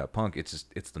groups in Daft Punk, it's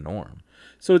the norm.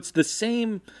 So it's the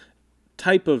same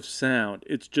type of sound.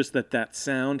 It's just that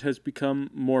sound has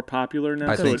become more popular now.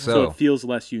 I think so so. it feels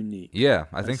less unique. Yeah,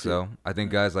 I think see. so. I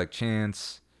think guys like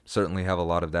Chance certainly have a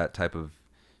lot of that type of,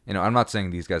 I'm not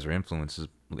saying these guys are influenced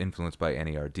by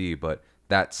NERD, but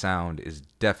that sound is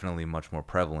definitely much more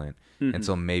prevalent. And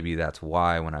so maybe that's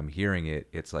why when I'm hearing it,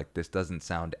 it's like this doesn't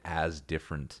sound as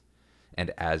different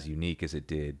and as unique as it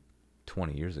did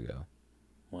 20 years ago.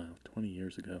 Wow, 20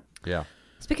 years ago. Yeah.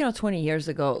 Speaking of 20 years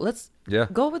ago, let's Yeah.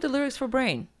 go with the lyrics for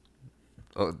Brain.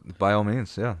 Oh, by all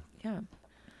means, yeah. Yeah.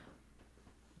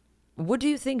 What do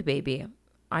you think, baby?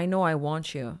 I know I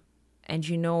want you, and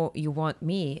you know you want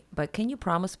me, but can you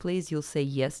promise, please, you'll say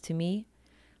yes to me?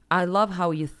 I love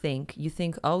how you think. You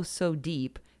think oh so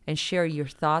deep, and share your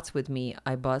thoughts with me.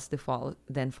 I buzz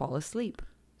then fall asleep.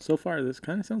 So far, this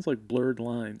kind of sounds like blurred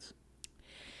lines.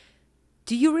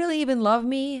 Do you really even love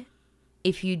me?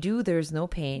 If you do, there's no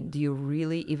pain. Do you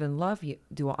really even love you?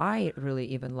 Do I really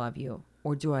even love you?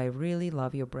 Or do I really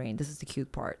love your brain? This is the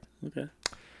cute part. Okay.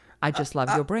 I just love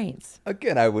your brains.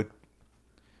 Again, I would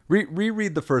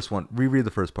reread the first one. Reread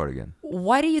the first part again.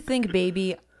 Why do you think,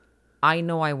 baby, I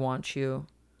know I want you,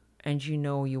 and you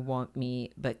know you want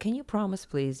me, but can you promise,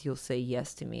 please, you'll say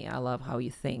yes to me? I love how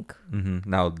you think.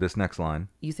 Now, this next line.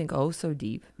 You think oh so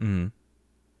deep, and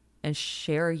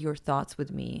share your thoughts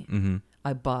with me.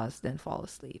 I buzz, then fall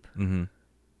asleep.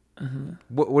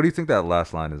 What do you think that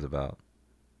last line is about?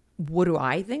 What do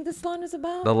I think this line is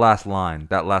about? The last line.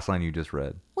 That last line you just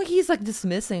read. Well, he's like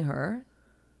dismissing her.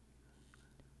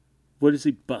 What is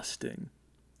he busting?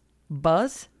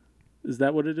 Buzz? Is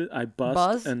that what it is? I bust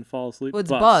Buzz? and fall asleep? Well, it's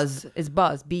Bust. buzz. It's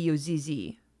buzz.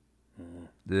 B-U-Z-Z.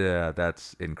 Yeah,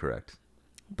 that's incorrect.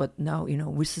 But now,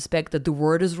 we suspect that the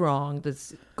word is wrong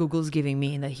that Google's giving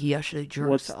me and that he actually jerks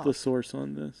What's off. the source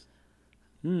on this?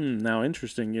 Now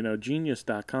interesting.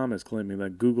 Genius.com is claiming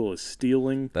that Google is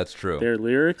stealing That's true. their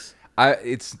lyrics.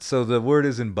 So the word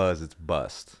isn't buzz, it's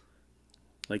bust.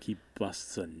 Like he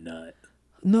busts a nut.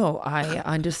 No, I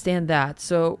understand that.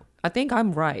 So I think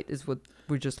I'm right, is what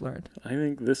we just learned. I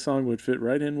think this song would fit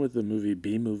right in with the movie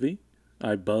B-Movie.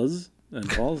 I buzz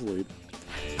and fall asleep.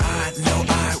 I know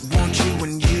I want you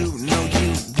and you know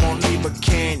you want me, but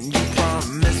can you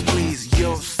promise, please,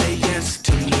 you'll say yes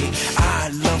to me? I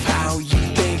love how you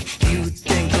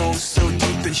think oh so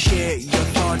deep and share your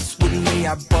thoughts with me.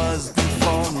 I buzz and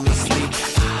fall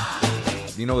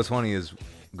asleep. You know what's funny is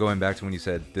going back to when you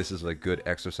said this is like good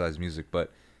exercise music,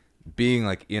 but being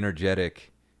like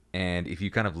energetic, and if you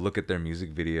kind of look at their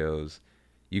music videos,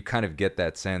 you kind of get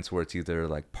that sense where it's either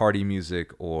like party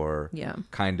music or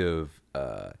kind of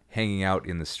hanging out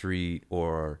in the street,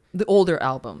 or the older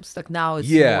albums. Like now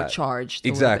it's more charged.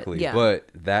 Exactly. Yeah. But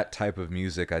that type of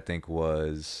music I think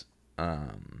was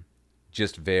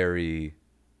just very,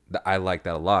 I like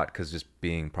that a lot, because just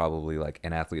being probably like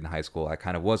an athlete in high school, I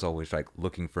kind of was always like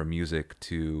looking for music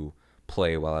to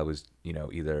play while I was,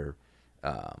 either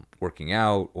working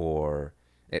out or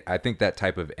I think that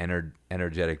type of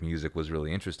energetic music was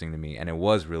really interesting to me. And it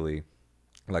was really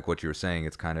like what you were saying.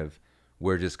 It's kind of,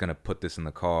 we're just going to put this in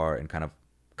the car and kind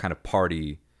of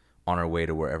party on our way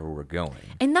to wherever we're going.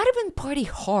 And not even party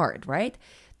hard, right?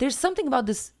 There's something about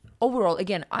this overall.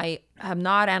 Again, I have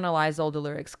not analyzed all the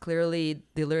lyrics. Clearly,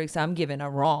 the lyrics I'm given are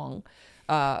wrong.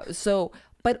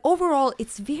 But overall,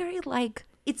 it's very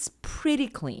it's pretty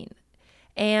clean.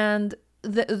 And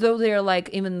though they're like,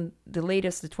 even the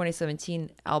latest, the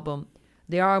 2017 album,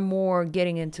 they are more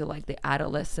getting into like the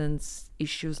adolescence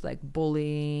issues, like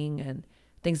bullying and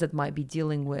things that might be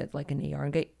dealing with like in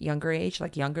a younger age,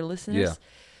 like younger listeners. Yeah.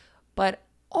 But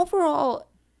overall,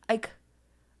 like,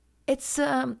 it's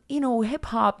hip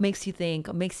hop makes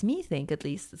me think at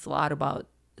least, it's a lot about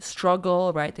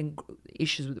struggle, right, and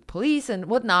issues with the police and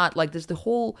whatnot. Like there's the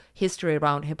whole history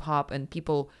around hip hop and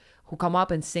people who come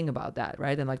up and sing about that,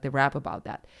 right, and like they rap about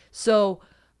that. So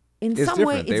in It's some different.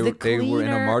 way, it's They were in a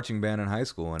cleaner- marching band in high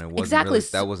school, and it wasn't Exactly. really,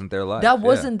 that wasn't their life. That Yeah.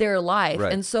 wasn't their life.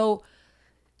 Right. And so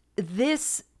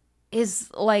this is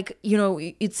like,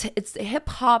 it's hip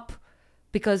hop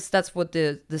because that's what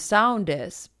the sound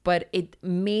is, but it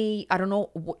may, I don't know,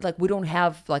 like we don't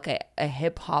have like a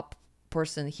hip hop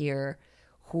person here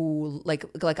who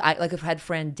I've had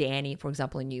friend Danny, for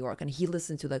example, in New York, and he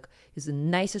listened to he's the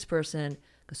nicest person,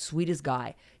 the sweetest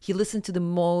guy. He listened to the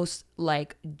most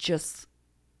just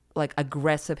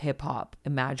aggressive hip hop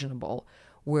imaginable,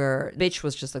 where bitch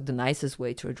was just like the nicest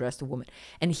way to address the woman,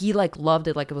 and he loved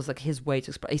it, it was like his way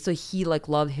to express. So he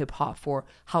loved hip hop for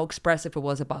how expressive it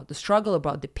was about the struggle,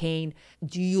 about the pain.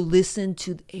 Do you listen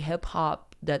to hip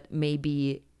hop that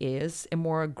maybe is a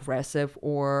more aggressive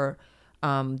or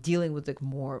dealing with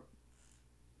more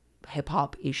hip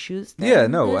hop issues? Yeah,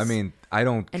 no, this? I mean, I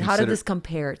don't. And how did this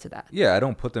compare to that? Yeah, I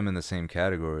don't put them in the same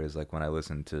category as like when I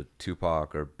listen to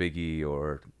Tupac or Biggie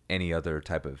or any other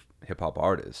type of hip hop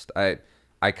artist.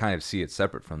 I kind of see it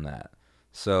separate from that.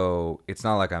 So it's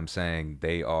not like I'm saying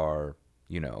they are,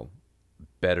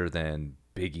 better than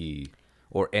Biggie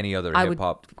or any other I hip would,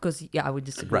 hop. because I would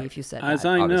disagree Right. if you said As that.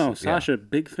 I know, Obviously, yeah. Sasha,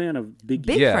 big fan of Biggie.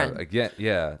 Big Yeah, friend. again,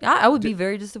 yeah. I would be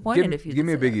very disappointed if you Give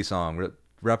me a did say that. Biggie song.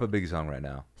 Rap a Biggie song right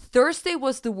now. Thursday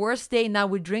was the worst day. Now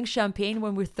we drink champagne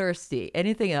when we're thirsty.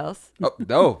 Anything else? Oh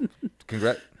no!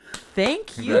 Congrats.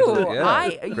 Thank you.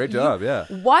 Congratulations. Yeah. Great job. Yeah.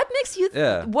 What makes you?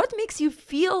 Yeah. What makes you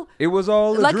feel It was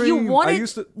all a like dream. you wanted? I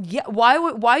used to. Yeah. Why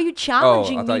are you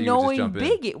challenging thought me you would just knowing jump in.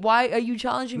 Biggie? Why are you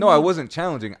challenging No, me? I wasn't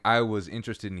challenging. I was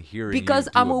interested in hearing Because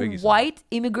you do I'm a Biggie song. white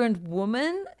immigrant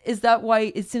woman. Is that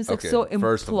why it seems like Okay, so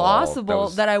first of all, that implausible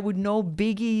was- that I would know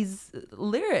Biggie's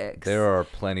lyrics? There are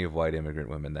plenty of white immigrant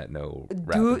women that know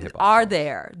rap and Dude, hip hop. are songs.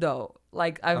 there though?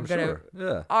 Like I'm gonna. Sure.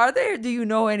 Yeah. Are there? Do you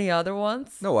know any other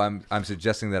ones? No, I'm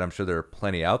suggesting that I'm sure there are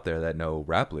plenty out there that know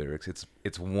rap lyrics.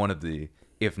 It's one of the,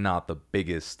 if not the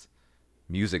biggest,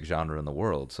 music genre in the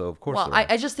world. So of course. Well, there are.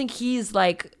 I just think he's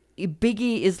like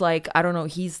Biggie is like, I don't know,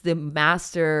 he's the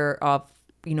master of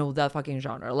that fucking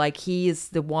genre. Like he is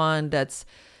the one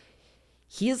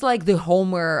he's like the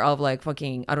Homer of like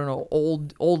fucking, I don't know,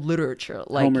 old literature.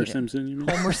 Like Homer Simpson, you mean?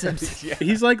 Homer Simpson.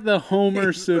 He's like the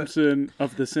Homer Simpson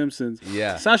of The Simpsons.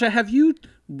 Yeah. Sasha,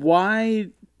 why,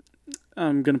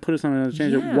 I'm going to put us on another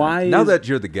tangent. Yeah. Why Now is- that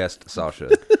you're the guest, Sasha.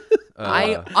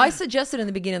 I suggested in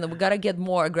the beginning that we gotta get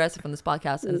more aggressive on this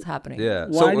podcast, and it's happening. Yeah.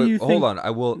 Why so do you hold think- on.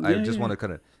 I just Yeah. want to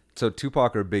kind of. So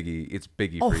Tupac or Biggie? It's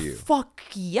Biggie Oh for you. fuck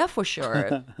yeah, for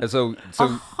sure. And so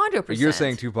 100%. you're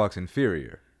saying Tupac's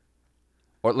inferior,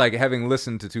 or like having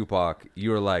listened to Tupac,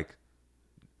 you're like.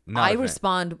 Not I a fan.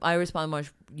 respond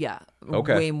much,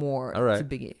 Okay. way more All right. to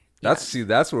Biggie.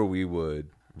 That's where we would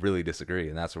really disagree,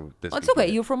 and that's where this. Well, it's began.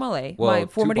 okay. You're from LA. Well, My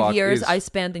formative Tupac years is- I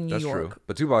spent in New That's York. true,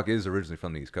 but Tupac is originally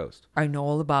from the East Coast. I know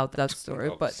all about that story,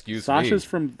 but Excuse Sasha's me.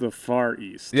 from the Far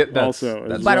East. Yeah, that's- also.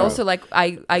 that's as but well. also like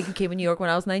I came in New York when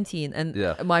I was 19, and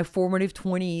Yeah. my formative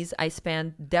 20s I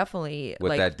spent definitely With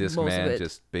like that most Discman, of it.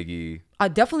 just Biggie. I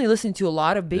definitely listened to a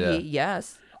lot of Biggie. Yeah.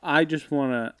 Yes. I just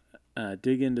want to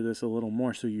dig into this a little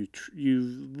more. So you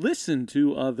listen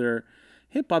to other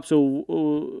hip hop.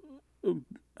 So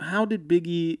how did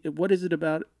Biggie? What is it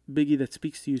about Biggie that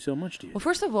speaks to you so much? Do you? Well,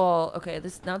 first of all, okay,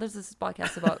 there's this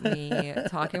podcast about me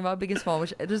talking about Biggie Small,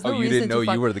 which there's no Oh, you reason didn't know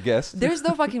to you were the guest? There's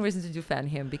no fucking reason to defend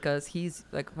him because he's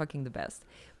like fucking the best.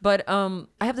 But I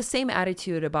have the same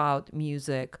attitude about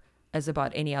music as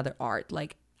about any other art.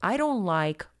 Like I don't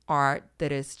like art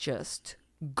that is just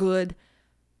good.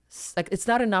 Like it's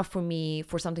not enough for me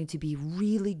for something to be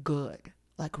really good.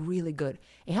 Like really good.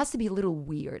 It has to be a little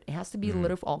weird. It has to be a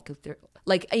little off kilter.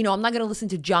 Like, I'm not gonna listen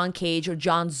to John Cage or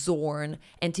John Zorn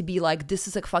and to be like, this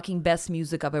is like fucking best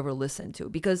music I've ever listened to,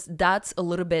 because that's a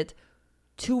little bit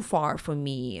too far for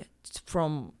me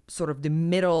from sort of the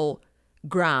middle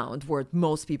ground where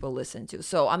most people listen to.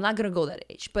 So I'm not gonna go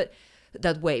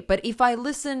that way. But if I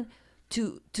listen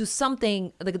to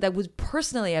something like that would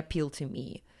personally appeal to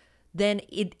me, then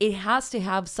it has to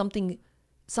have something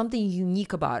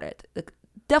unique about it. Like,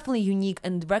 definitely unique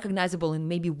and recognizable and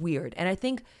maybe weird. And I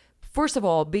think, first of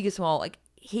all, Biggie Small, like,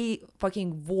 he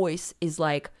fucking voice is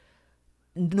like,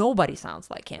 nobody sounds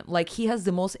like him. Like, he has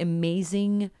the most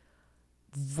amazing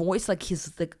voice, like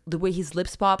his, like the way his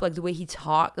lips pop, like the way he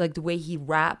talk, like the way he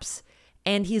raps,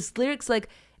 and his lyrics, like,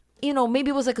 maybe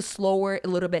it was like a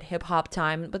little bit hip hop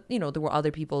time, but there were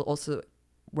other people also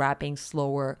rapping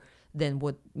slower than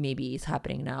what maybe is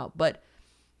happening now. But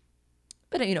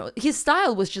his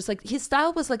style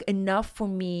was like enough for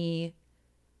me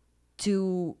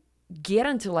to get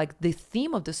into like the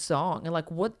theme of the song and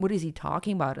like what is he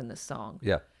talking about in this song.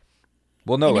 Yeah.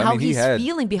 Well, no, And I how mean, he he's had.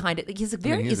 feeling behind it. Like, he has it's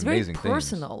very amazing themes.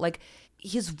 personal. Like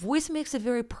his voice makes it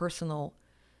very personal.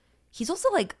 He's also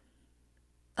like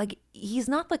he's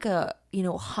not like a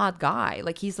hot guy.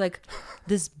 Like he's like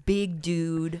this big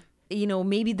dude.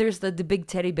 Maybe there's the big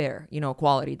teddy bear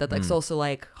quality that like's also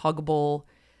like huggable,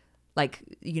 like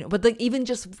but like even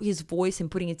just his voice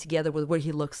and putting it together with what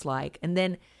he looks like, and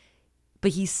then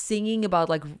but he's singing about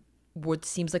like what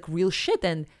seems like real shit.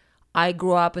 And I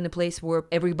grew up in a place where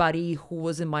everybody who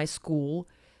was in my school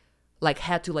like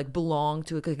had to like belong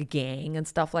to like a gang and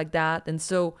stuff like that. And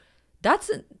so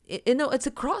that's it's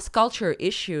a cross culture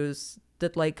issues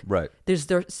that like Right. there's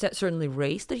certainly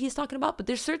race that he's talking about, but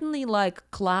there's certainly like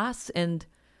class and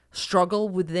struggle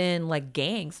within like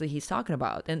gangs that he's talking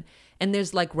about. And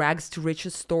there's like rags to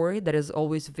riches story that is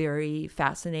always very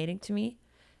fascinating to me.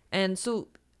 And so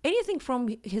anything from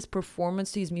his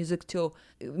performance to his music to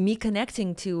me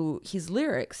connecting to his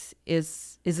lyrics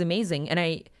is amazing. And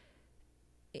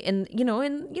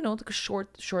like a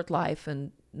short life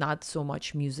and not so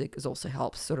much music is also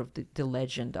helps sort of the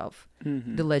legend of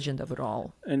it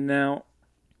all. And now,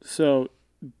 so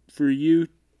for you,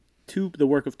 the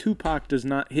work of Tupac does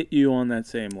not hit you on that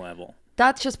same level.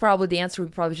 That's just probably the answer.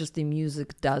 Probably just the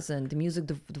music doesn't. The music,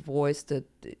 the voice, it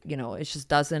just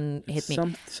doesn't hit me.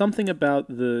 Something about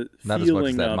the Not as much as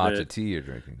feeling that of matcha it. tea you're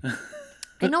drinking.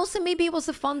 And also maybe it was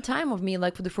a fun time of me,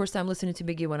 like for the first time listening to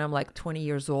Biggie when I'm like 20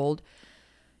 years old.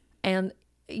 And,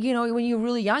 when you're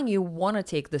really young, you want to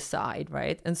take the side,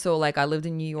 right? And so like I lived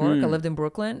in New York, I lived in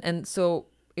Brooklyn. And so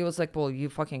it was like, well, you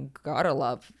fucking gotta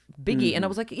love Biggie. And I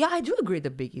was like, yeah, I do agree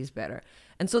that Biggie's better.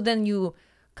 And so then you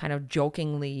kind of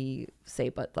jokingly say,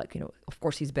 but like, of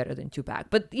course he's better than Tupac.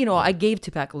 But, I gave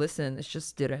Tupac a listen. It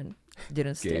just didn't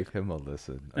stick. Gave him a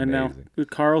listen. And now,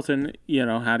 Carlton,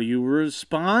 how do you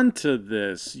respond to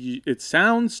this? It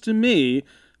sounds to me,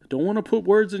 I don't want to put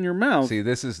words in your mouth. See,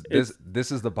 this is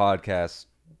the podcast.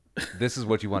 This is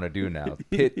what you want to do now.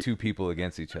 Pit two people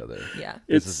against each other. Yeah.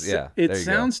 It there you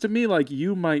sounds to me like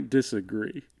you might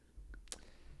disagree.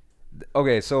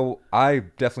 Okay, so I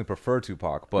definitely prefer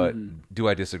Tupac, but do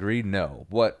I disagree? No.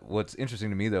 What's interesting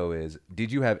to me though is,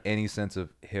 did you have any sense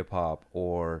of hip hop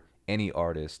or any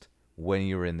artist when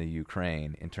you were in the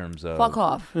Ukraine in terms of? Fuck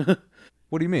off.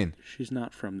 What do you mean? She's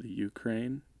not from the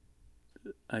Ukraine.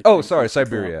 Oh, sorry,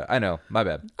 Siberia. I know. My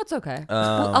bad. That's okay.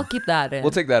 I'll keep that in. We'll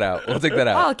take that out.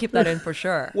 I'll keep that in for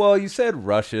sure. Well, you said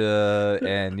Russia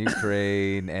and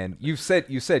Ukraine, and you said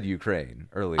Ukraine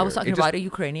earlier. I was talking about a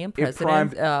Ukrainian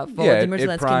president, primed- Volodymyr it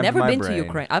Zelensky. primed Never my been to brain.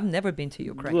 Ukraine. I've never been to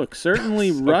Ukraine. Look,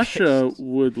 certainly Russia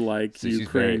would like So she's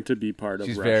Ukraine very- to be part of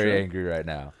She's Russia. very angry right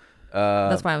now.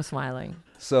 That's why I'm smiling.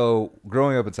 So,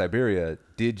 growing up in Siberia,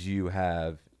 did you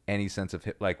have any sense of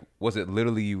was it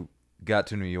literally you got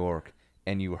to New York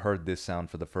and you heard this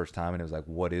sound for the first time and it was like,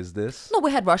 what is this? No,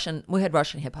 we had Russian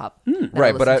hip hop.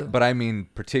 Right, but I mean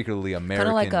particularly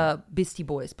American. kind of like Beastie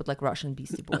Boys, but like Russian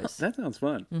Beastie Boys. That sounds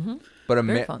fun. but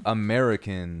very fun.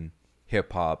 American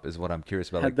hip hop is what I'm curious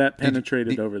about. Had that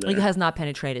penetrated over there? It has not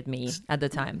penetrated me at the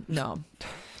time. No,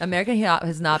 American hip hop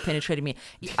has not penetrated me.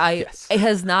 It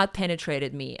has not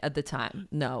penetrated me at the time.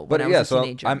 No, when But I yeah, was a so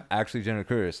teenager. I'm actually genuinely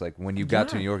curious. Like when you got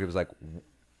to New York, it was like,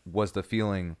 was the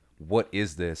feeling, what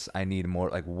is this? I need more.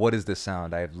 Like, what is this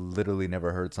sound? I've literally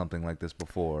never heard something like this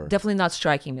before. definitely not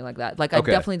striking me like that. Like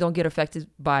Okay. I definitely don't get affected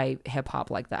by hip hop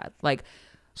like that. Like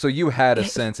So you had a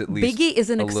sense at least. Biggie is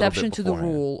an a little exception bit to the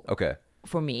beforehand. rule. Okay.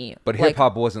 For me, But like, hip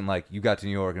hop wasn't like you got to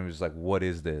New York and it was just like, what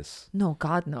is this? No,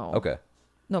 God, no. Okay.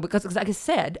 No, because like I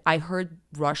said, I heard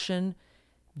Russian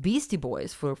Beastie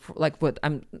Boys for like what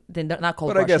they're not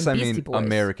called But I Russian guess, I Beastie mean, Boys.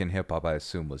 American hip hop, I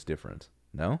assume, was different.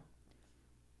 No?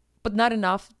 But not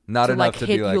enough Not to enough like to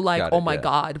hit be like, you like, got oh it, my yeah.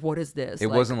 God, what is this? It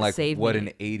wasn't like save what me.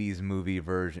 an 80s movie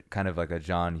version, kind of like a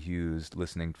John Hughes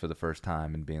listening for the first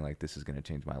time and being like, this is going to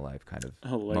change my life kind of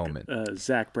moment.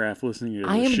 Zach Braff listening to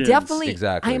I the am Shins. definitely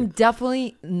Exactly. I am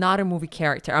definitely not a movie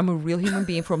character. I'm a real human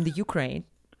being from the Ukraine.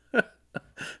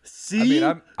 See? I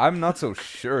mean, I'm not so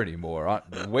sure anymore.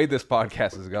 The way this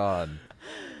podcast has gone,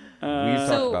 we've talked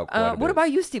So, about quite a what bit.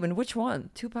 about you, Steven? Which one?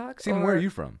 Tupac? Steven, or... where are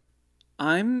you from?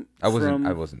 I'm I wasn't.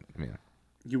 from- I mean,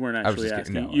 You weren't I was actually just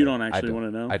asking. kidding. No, You don't I actually don't-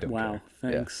 want to know? I don't Wow, care.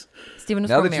 Yeah. thanks. Steven is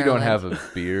now from that you don't Maryland. have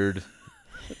a beard,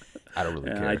 I don't really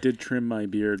Yeah, care. I did trim my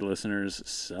beard, listeners.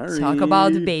 Sorry. Talk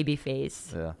about the baby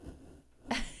face. Yeah.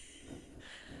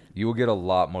 You will get a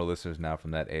lot more listeners now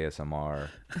from that ASMR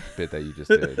bit that you just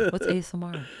did. What's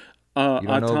ASMR? You don't know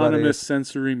about Autonomous AS?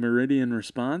 sensory meridian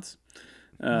response.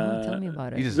 Tell me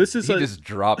about He it. just, This is he a- just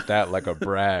dropped that like a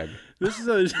brag. This is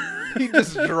a He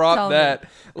just Tell dropped me. that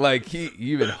like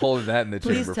you've been holding that in the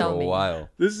Please chamber for tell a me. while.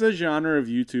 this is a genre of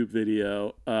YouTube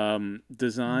video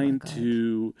designed God.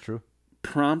 to True.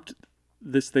 prompt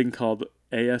this thing called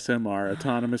ASMR,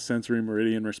 autonomous sensory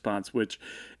meridian response, which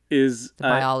is The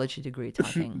biology degree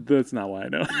talking. that's not why I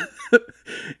know.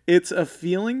 It's a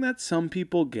feeling that some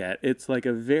people get. It's like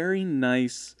a very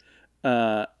nice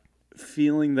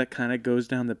feeling that kind of goes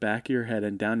down the back of your head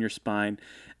and down your spine.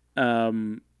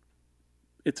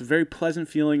 It's a very pleasant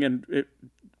feeling, and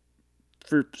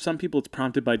for some people, it's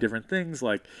prompted by different things,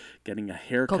 like getting a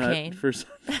haircut. Cocaine. For some,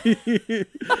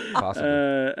 Possibly.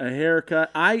 a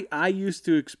haircut. I used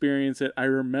to experience it. I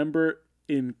remember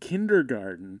in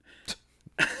kindergarten.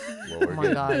 Well, Oh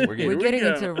my God. We're Here we getting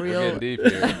go. into We're real. getting deep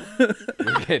here.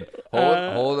 We're getting,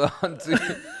 hold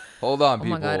on, Oh people.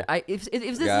 my God! If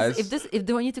this Guys. if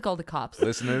do I need to call the cops?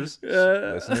 Listeners,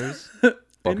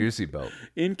 buckle your seatbelt.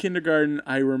 In kindergarten,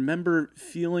 I remember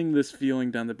feeling this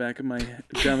feeling down the back of my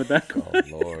down the back. Oh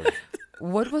Lord.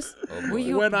 What was? Were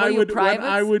you? When were I you would- when privates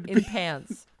I would in be-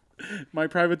 pants? My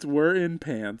privates were in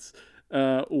pants.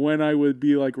 When I would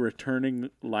be like returning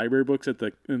library books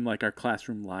in like our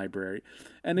classroom library,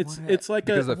 and it's like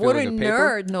Because a of What a feeling of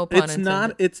paper? nerd! No pun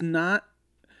intended. it's not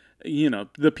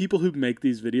the people who make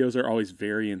these videos are always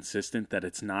very insistent that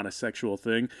it's not a sexual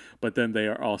thing, but then they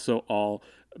are also all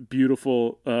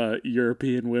beautiful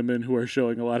European women who are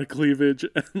showing a lot of cleavage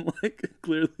and like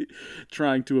clearly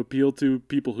trying to appeal to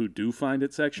people who do find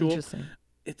it sexual. Interesting.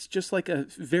 It's just like a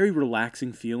very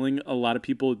relaxing feeling. A lot of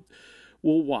people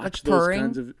will watch Like those purring?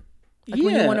 kinds of Like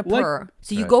when you want to purr.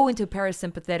 So you Right. go into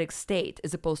parasympathetic state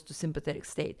as opposed to sympathetic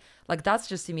state. Like that's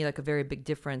just to me like a very big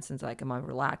difference in like am I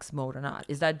relaxed mode or not?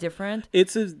 Is that different?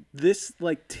 It's this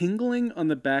like tingling on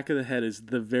the back of the head is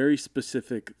the very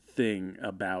specific thing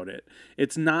about it.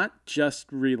 It's not just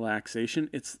relaxation.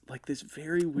 It's like this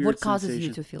very weird What causes sensation.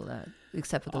 you to feel that?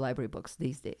 Except for the library books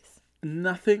these days.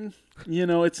 Nothing.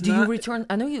 It's Do not. you return?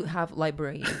 I know you have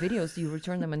library videos. Do you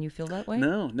return them and you feel that way?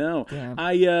 No.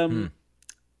 Damn.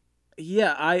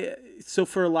 So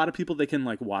for a lot of people, they can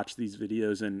like watch these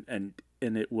videos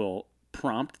and it will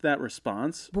prompt that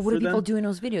response. But what for do people them. do in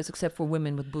those videos except for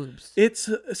women with boobs? It's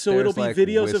so it'll There's, be like,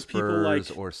 videos of people like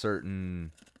whispers or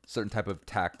certain type of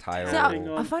tactile. See, I, Hang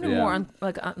I on. find it Yeah. more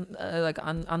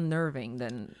unnerving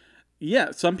than.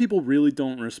 yeah. Some people really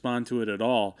don't respond to it at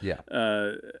all. Yeah.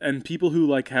 And people who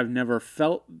like have never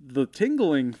felt the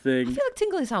tingling I thing. feel like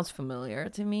tingling sounds familiar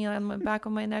to me on my back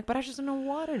of my neck, but I just don't know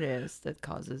what it is that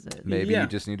causes it. Maybe Yeah. you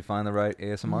just need to find the right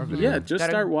ASMR video. Yeah, just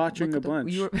Gotta start watching look a at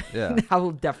the- bunch. Yeah. I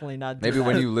will definitely not do Maybe that.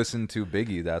 when you listen to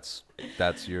Biggie,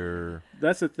 that's your.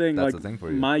 That's the thing. That's like the thing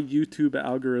for you. my YouTube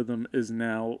algorithm is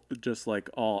now just like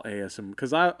all ASMR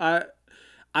because I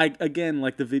again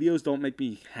like the videos don't make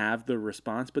me have the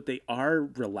response, but they are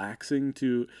relaxing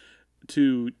to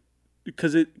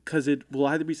because it will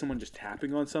either be someone just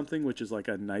tapping on something, which is like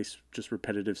a nice just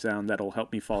repetitive sound that'll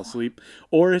help me fall asleep,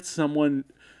 or it's someone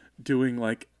doing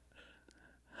like,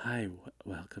 "Hi,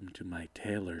 welcome to my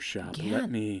tailor shop. Yeah.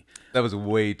 Let me." That was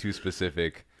way too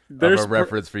specific There's of a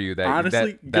reference for you. That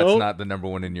honestly, that's go- not the number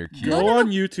one in your queue. Go on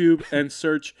YouTube and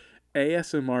search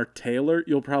ASMR Taylor.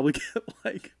 You'll probably get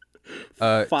like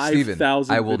Steven,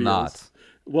 5,000 I will videos. not.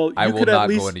 Well, I you will could at not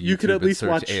least go into YouTube you could at and least search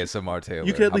watch ASMR Taylor.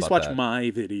 You could at How least about watch that?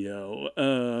 my video.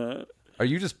 Are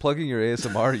you just plugging your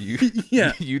ASMR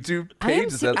Yeah. YouTube I am,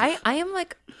 page? Is that- I am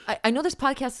like I know there's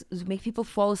podcasts that make people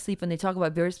fall asleep when they talk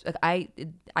about various. Like,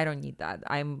 I don't need that.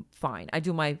 I'm fine. I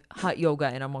do my hot yoga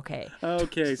and I'm okay.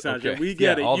 Okay, Sasha, Okay. we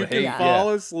get Yeah, it. all You the can hate, fall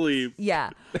yeah. asleep. Yeah,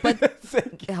 but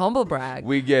humble brag.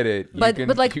 we get it. You but can,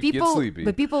 like you get people, sleepy.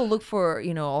 but people look for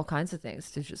all kinds of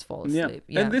things to just fall Yeah. asleep.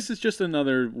 Yeah, And this is just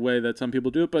another way that some people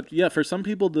do it. But yeah, for some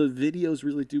people, the videos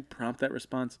really do prompt that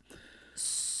response.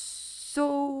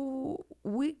 So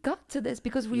we got to this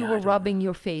because we Yeah, I were don't rubbing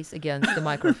your face against the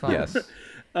microphone. yes.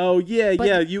 Oh, yeah, But-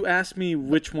 yeah. You asked me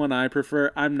which one I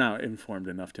prefer. I'm not informed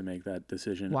enough to make that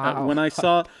decision. Wow. When I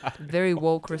saw Very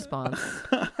woke response.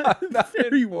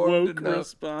 very informed woke enough.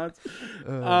 response.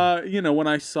 When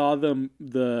I saw the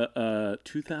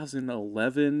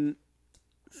 2011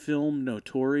 film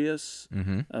Notorious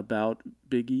about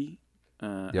Biggie.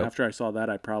 Yep. After I saw that,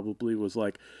 I probably was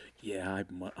like, "Yeah,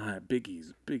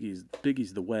 Biggie's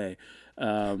the way."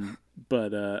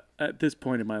 But at this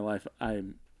point in my life,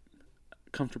 I'm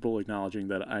comfortable acknowledging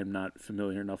that I'm not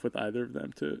familiar enough with either of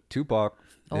them to Tupac.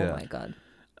 Oh yeah. my god.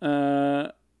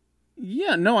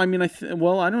 yeah, no, I mean, I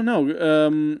don't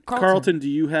know. Carlton, do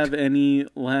you have any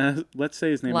last? Let's say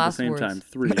his name Last at the same words. time.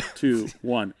 3, 2,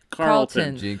 1.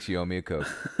 Carlton. Jinx, you owe me a Coke.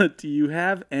 Do you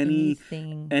have any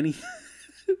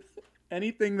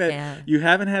anything that Yeah. you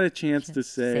haven't had a chance to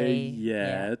say say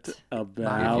yet yet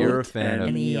about If you're a fan of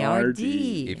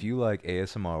NERD? If you like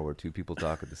ASMR where two people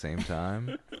talk at the same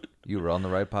time, you were on the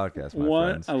right podcast, my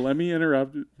What? friends. Let me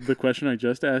interrupt the question I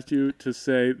just asked you to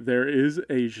say there is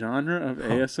a genre of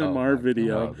ASMR my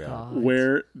video God.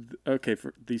 where,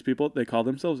 for these people, they call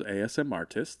themselves ASM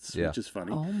artists, Yeah. which is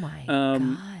funny. Oh my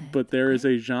Um, god. But there is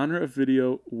a genre of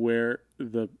video where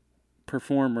the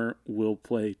performer will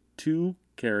play two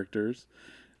characters,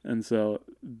 and so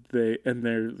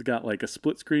they've got like a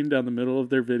split screen down the middle of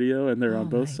their video, and they're on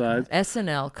both sides.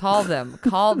 SNL, call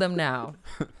them now.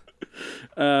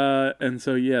 And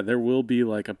so yeah, there will be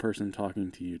like a person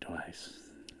talking to you twice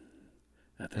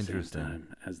at the same Interesting.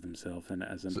 time as themselves and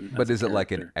as an. But as a is it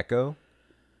like an character. echo?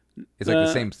 It's like the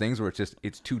Uh, same things where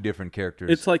it's two different characters.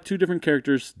 It's like two different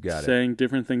characters Got it. saying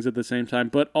different things at the same time,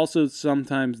 but also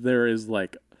sometimes there is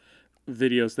like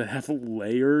videos that have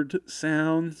layered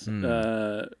sounds.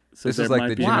 So this there is like might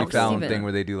the be Jimmy Wow, Fallon Steven. thing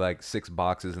where they do like 6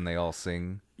 boxes and they all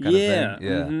sing kind yeah, of thing.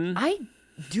 Yeah. mhm. I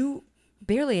do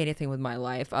barely anything with my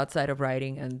life outside of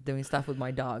writing and doing stuff with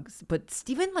my dogs. But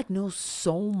Steven knows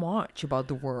so much about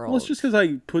the world. Well, it's just because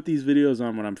I put these videos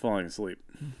on when I'm falling asleep.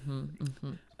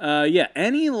 Yeah.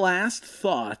 Any last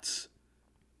thoughts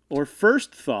or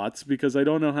first thoughts, because I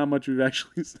don't know how much we've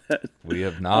actually said We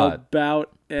have not.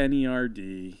 about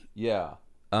NERD. Yeah.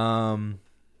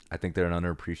 I think they're an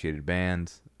underappreciated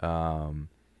band.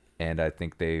 And I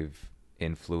think they've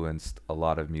influenced a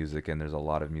lot of music, and there's a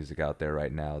lot of music out there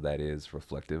right now that is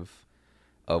reflective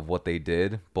of what they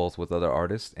did, both with other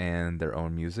artists and their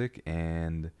own music.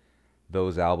 And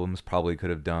those albums probably could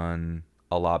have done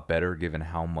a lot better given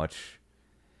how much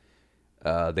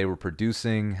they were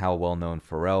producing, how well known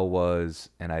Pharrell was.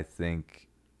 And I think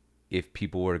if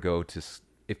people were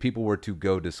to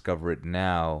go discover it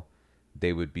now,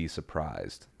 they would be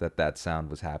surprised that that sound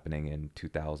was happening in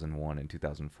 2001 and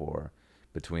 2004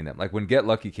 between them. Like when Get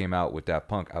Lucky came out with Daft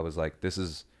Punk, I was like, this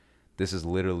is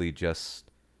literally just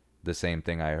the same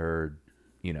thing I heard,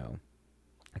 you know,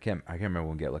 I can't remember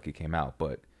when Get Lucky came out,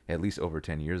 but at least over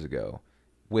 10 years ago.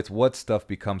 With what stuff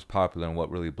becomes popular and what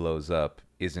really blows up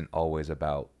isn't always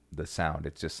about the sound.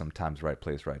 It's just sometimes right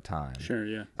place, right time. Sure,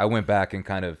 yeah. I went back and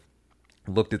kind of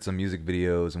looked at some music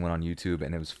videos and went on YouTube,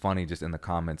 and it was funny just in the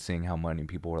comments seeing how many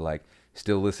people were like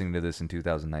still listening to this in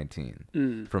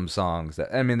 2019 from songs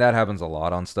that, I mean, that happens a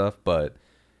lot on stuff, but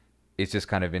it's just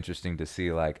kind of interesting to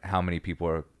see like how many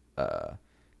people are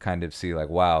kind of see like,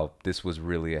 wow, this was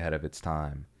really ahead of its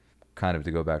time. Kind of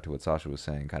to go back to what Sasha was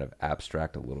saying, kind of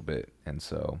abstract a little bit. And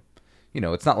so, you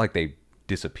know, it's not like they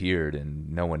disappeared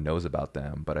and no one knows about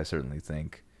them, but I certainly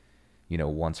think, you know,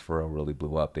 once Pharrell really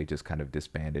blew up, they just kind of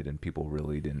disbanded and people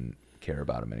really didn't care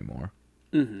about him anymore.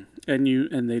 Mm-hmm.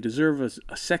 And they deserve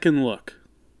a second look.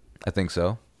 I think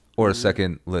so. Or a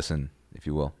second listen, if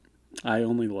you will. I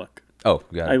only look. Oh,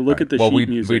 got it. I look at the sheet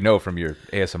music. We know from your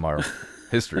ASMR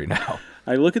history now.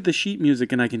 I look at the sheet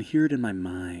music and I can hear it in my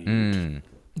mind.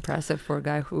 Impressive for a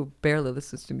guy who barely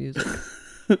listens to music.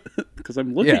 Because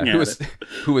I'm looking at it.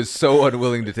 Who was so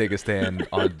unwilling to take a stand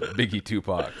on Biggie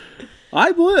Tupac.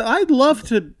 I'd love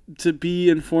to be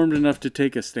informed enough to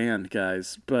take a stand,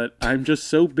 guys, but I'm just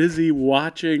so busy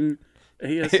watching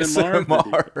ASMR.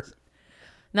 videos.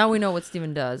 Now we know what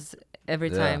Steven does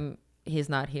every time he's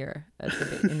not here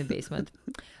in the basement.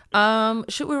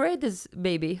 Should we rate this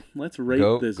baby? Let's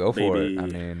rate this Go baby. for it. I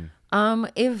mean,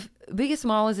 If Biggie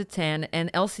Small is a 10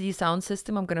 and LCD Sound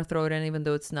System, I'm gonna throw it in, even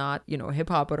though it's not, you know, hip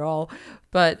hop at all,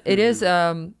 but it is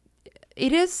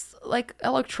like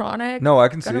electronic. No, I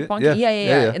can see kind of it. funky.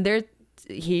 Yeah. And there,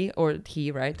 he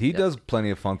right. he does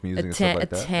plenty of funk music and stuff like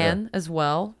that. A 10 as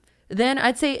well. Then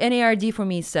I'd say NERD for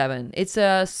me 7. It's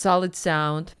a solid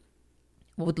sound.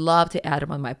 Would love to add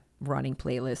them on my running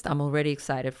playlist. I'm already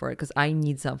excited for it because I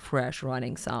need some fresh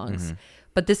running songs.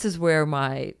 But this is where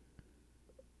my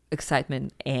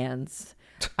excitement ends.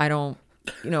 I'm not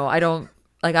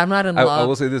in love. I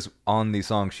will say this, on the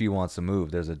song She Wants to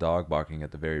Move, there's a dog barking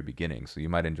at the very beginning, so you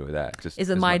might enjoy that. Is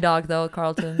it my dog though,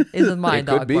 Carlton? Is it my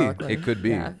dog barking? It could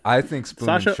be. Yeah. I think Spoon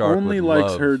Sasha and Shark only would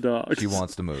likes love her dogs. She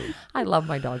Wants to Move. I love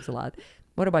my dogs a lot.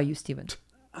 What about you, Steven?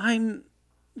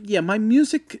 My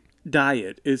music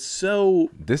diet is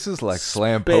so This is like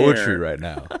slam Spare. poetry right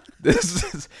now.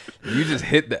 You just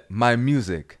hit that. My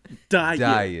music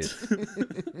diet.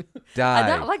 Die.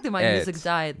 I like the My Music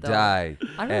diet though. Die.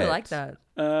 I really like that.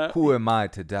 Who am I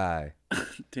to die?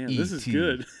 Damn, this is E.T..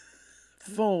 good.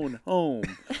 Phone home.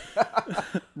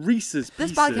 Reese's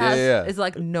This Pieces. podcast Yeah. is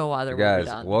like no other one Guys,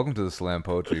 done. welcome to the Slam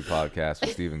Poetry Podcast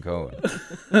with Stephen Cohen.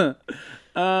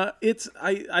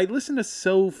 I listen to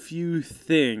so few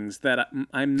things that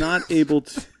I'm not able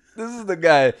to. This is the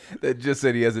guy that just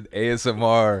said he has an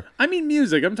ASMR. I mean,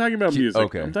 music. I'm talking about music.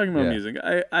 Okay, I'm talking about yeah. music.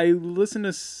 I listen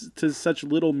to such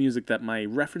little music that my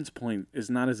reference point is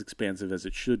not as expansive as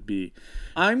it should be.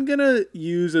 I'm gonna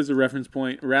use as a reference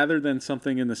point, rather than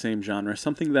something in the same genre,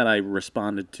 something that I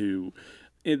responded to.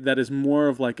 That is more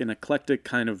of like an eclectic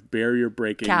kind of barrier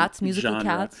breaking Cats, musical genre.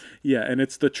 Cats? Yeah, and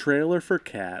it's the trailer for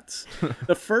Cats.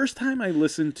 The first time I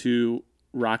listened to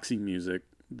Roxy Music,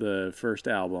 the first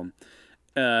album,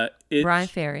 Brian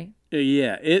Ferry.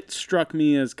 yeah, it struck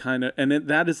me as kind of, and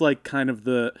that is like kind of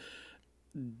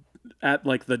at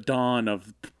like the dawn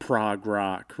of prog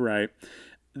rock, right?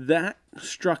 That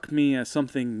struck me as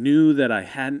something new that I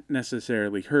hadn't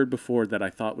necessarily heard before, that I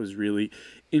thought was really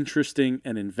interesting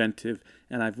and inventive.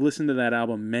 And I've listened to that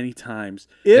album many times.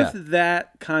 If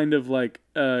that kind of like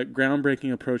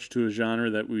groundbreaking approach to a genre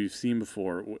that we've seen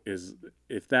before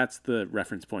if that's the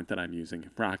reference point that I'm using,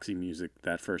 Roxy Music,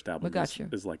 that first album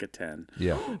is like a 10.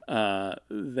 Yeah.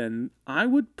 Then I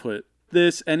would put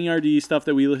this NERD stuff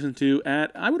that we listen to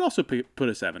I would also put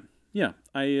a 7. Yeah,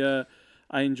 I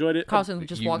enjoyed it. Carlton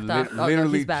just walked out.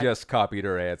 Literally he's back. just copied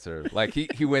her answer. Like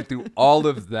he went through all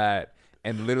of that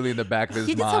And literally in the back of his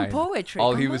He did some mind, poetry,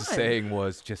 all come he was on. saying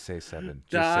was, just say 7.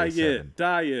 Just say 7.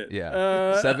 Diet.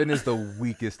 Yeah. 7 is the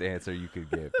weakest answer you could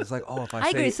give. It's like, oh, if I I say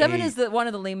agree. 7 8, is one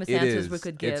of the lamest it answers is. we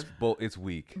could give. It's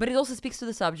weak. But it also speaks to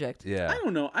the subject. Yeah. I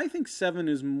don't know. I think 7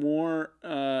 is more.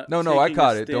 No, I taking a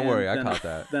caught it. Don't stand worry, I than caught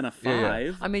that. Than a 5. Yeah,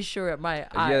 yeah. I made sure my.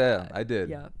 Yeah, I did.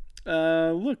 Yeah.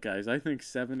 Look, guys, I think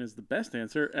 7 is the best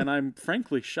answer, and I'm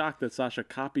frankly shocked that Sasha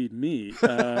copied me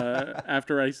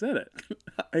after I said it.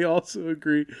 I also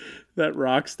agree that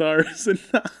Rockstar is a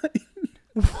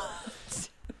 9.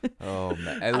 Oh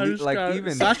man. At I'm least, just like trying-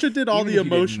 even Sasha did all even the if you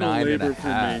did emotional 9 and a labor for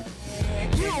me. half,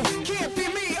 You can't be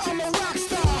me, I'm a rock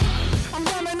star. I'm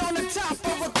rhyming on the top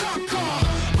of a cop car.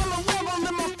 I'm a rebel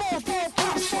in my 4-4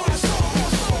 pop star. It's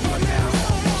almost over now.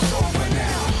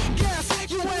 Guess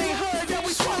you ain't heard that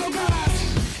we swallow guys.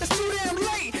 It's too damn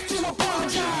late to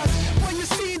apologize. When you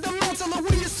see the mantle or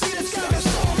when you see the sky,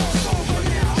 it's almost over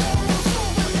now.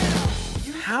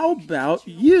 How about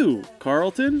you,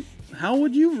 Carlton? How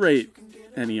would you rate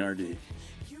NERD?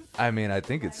 I mean, I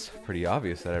think it's pretty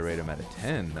obvious that I rate him at a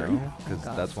 10, no? Because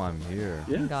God. that's why I'm here.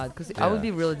 Yeah. God, because I would Yeah.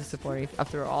 be really disappointed if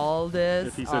after all this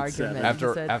If he said argument. 7.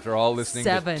 he said After all listening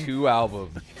 7. to 2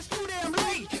 albums, It's too damn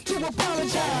late to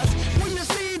apologize. When you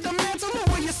see the mantle or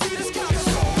when you see the sky,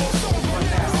 it's almost over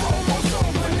now. Almost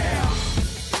over now.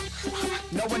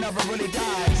 No one ever really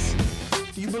dies.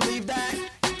 Do you believe that?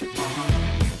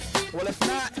 Well, if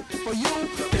not, for you,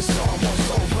 it's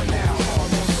almost over now.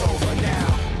 Almost over now.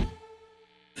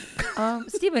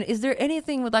 Steven, is there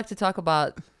anything we'd like to talk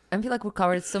about? I feel like we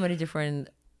covered so many different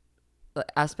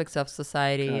aspects of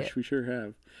society. Gosh, we sure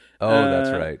have. oh, that's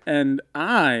right. And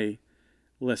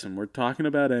listen, we're talking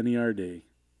about NERD,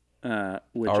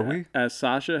 which, Are we? as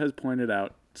Sasha has pointed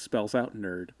out, spells out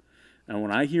nerd. And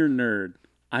when I hear nerd,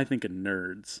 I think of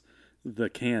Nerds, the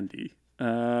candy.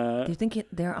 Do you think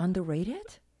they're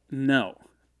underrated? No.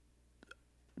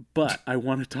 But I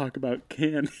want to talk about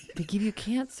candy. They give you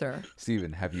cancer.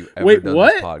 Steven, have you ever Wait, done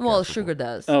what? this podcast Well, before? sugar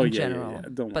does Oh, in yeah, general. yeah.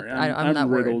 Don't but worry. I'm not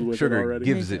riddled worried. with it Sugar already.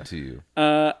 gives it to you.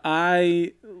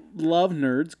 I love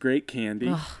Nerds, great candy.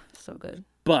 Oh, so good.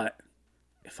 But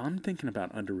if I'm thinking about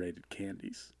underrated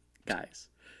candies, guys,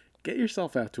 get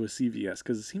yourself out to a CVS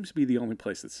because it seems to be the only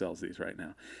place that sells these right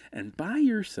now, and buy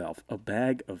yourself a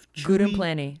bag of chewy. Good and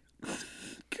plenty.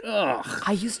 Ugh.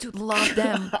 I used to love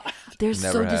them. They're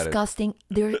so Never had it. disgusting.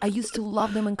 I used to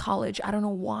love them in college. I don't know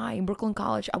why. In Brooklyn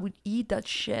College, I would eat that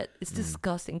shit. It's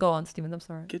disgusting. Go on, Steven. I'm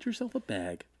sorry. Get yourself a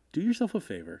bag. Do yourself a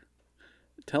favor.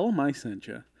 Tell them I sent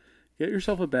you. Get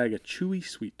yourself a bag of chewy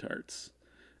sweet tarts.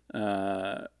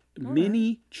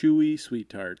 Mini chewy sweet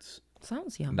tarts.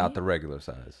 Sounds yummy. Not the regular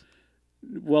size.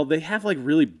 Well, they have like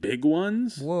really big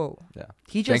ones. Whoa. Yeah.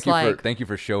 He just Thank you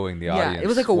for showing the yeah, audience it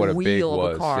was like a what a big wheel of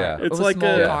was. a car. Yeah. It It's was a like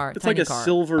small a car, it's like tiny a car.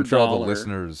 silver I'm sure all dollar. the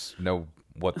listeners know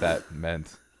what that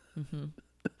meant.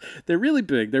 They're really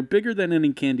big. They're bigger than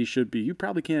any candy should be. You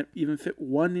probably can't even fit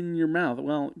one in your mouth.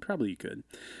 Well, probably you could.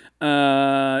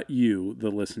 You, the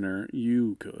listener,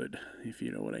 you could, if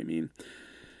you know what I mean.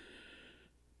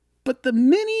 But the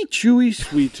mini chewy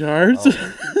sweet tarts,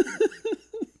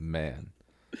 Man.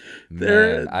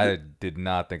 They're- Man, I did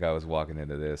not think I was walking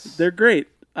into this. they're great.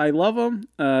 I love them.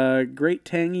 Great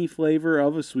tangy flavor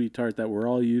of a sweet tart that we're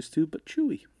all used to, but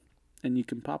chewy. And you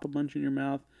can pop a bunch in your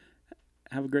mouth.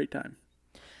 Have a great time.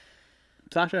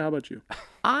 Sasha, how about you?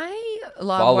 I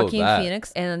love Follow Joaquin that.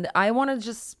 Phoenix, and I want to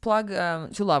just plug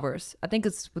Two Lovers. I think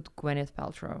it's with Gwyneth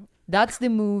Paltrow. That's the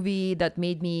movie that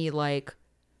made me, like,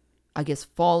 I guess,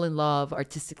 fall in love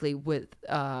artistically with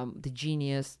the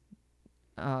genius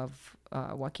of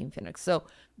Joaquin Phoenix. So,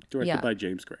 Directed Yeah. by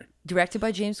James Gray. directed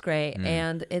by James Gray,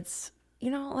 and it's,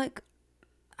 like,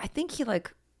 I think he,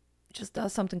 like, just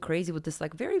does something crazy with this,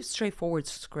 like, very straightforward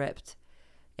script,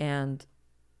 and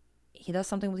he does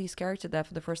something with his character that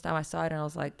for the first time I saw it, and I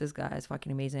was like, this guy is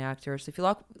fucking amazing actor. So if you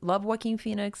love Joaquin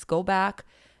Phoenix, go back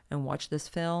and watch this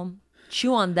film.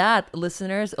 Chew on that,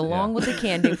 listeners, along with the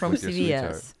candy from With your sweet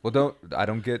tart. CVS. Well, I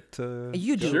don't get to.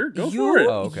 You do. Sure, go you, for it.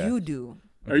 Oh, okay. You do.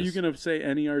 Are you going to say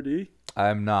NERD?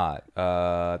 I'm not.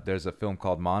 There's a film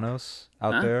called Manos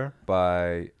out Huh? there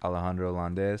by Alejandro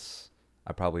Landes.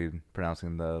 I'm probably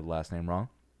pronouncing the last name wrong,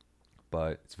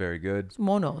 but it's very good. It's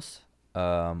Monos.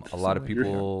 A lot of You're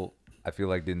people, I feel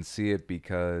like, didn't see it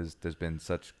because there's been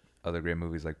such other great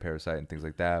movies like Parasite and things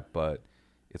like that, but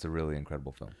it's a really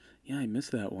incredible film. Yeah, I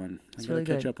missed that one. It's I gotta really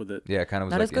catch good. up with it. Yeah, it kind of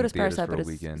was Not like as good in as theaters Parasite, for but a it's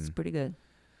weekend. pretty good.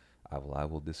 I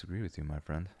will disagree with you, my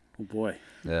friend. Oh boy,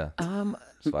 Yeah.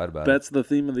 Let's fight about that's the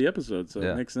theme of the episode, so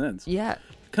Yeah. it makes sense. Yeah.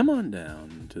 Come on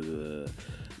down to the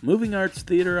Moving Arts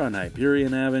Theater on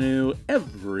Hyperion Avenue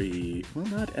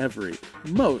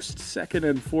most second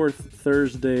and fourth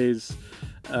Thursdays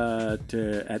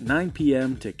at 9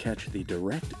 p.m. to catch the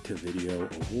direct-to-video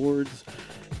awards.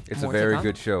 It's More a to very come.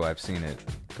 good show. I've seen it.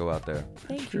 Go out there.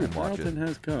 Thank Sure, you. And watch Carlton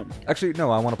has come. Actually, no,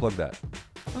 I want to plug that.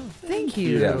 Oh, thank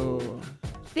you. Yeah.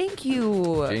 Thank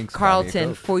you, Jinx, buy me a Carlton,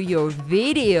 Coke. for your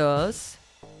videos.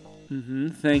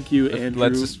 Thank you, Andrew.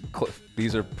 Let's just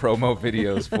these are promo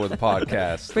videos for the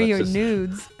podcast. For your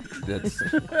nudes. That's,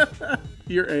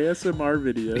 Your ASMR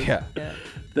videos. yeah. Yeah.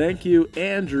 Thank you,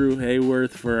 Andrew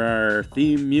Hayworth, for our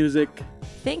theme music.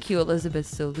 Thank you,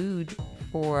 Elizabeth Salud,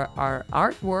 for our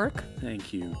artwork.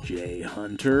 Thank you, Jay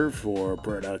Hunter, for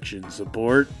production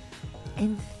support.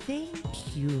 And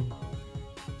thank you.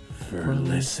 For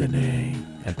listening.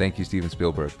 And thank you, Steven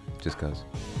Spielberg. Just cause.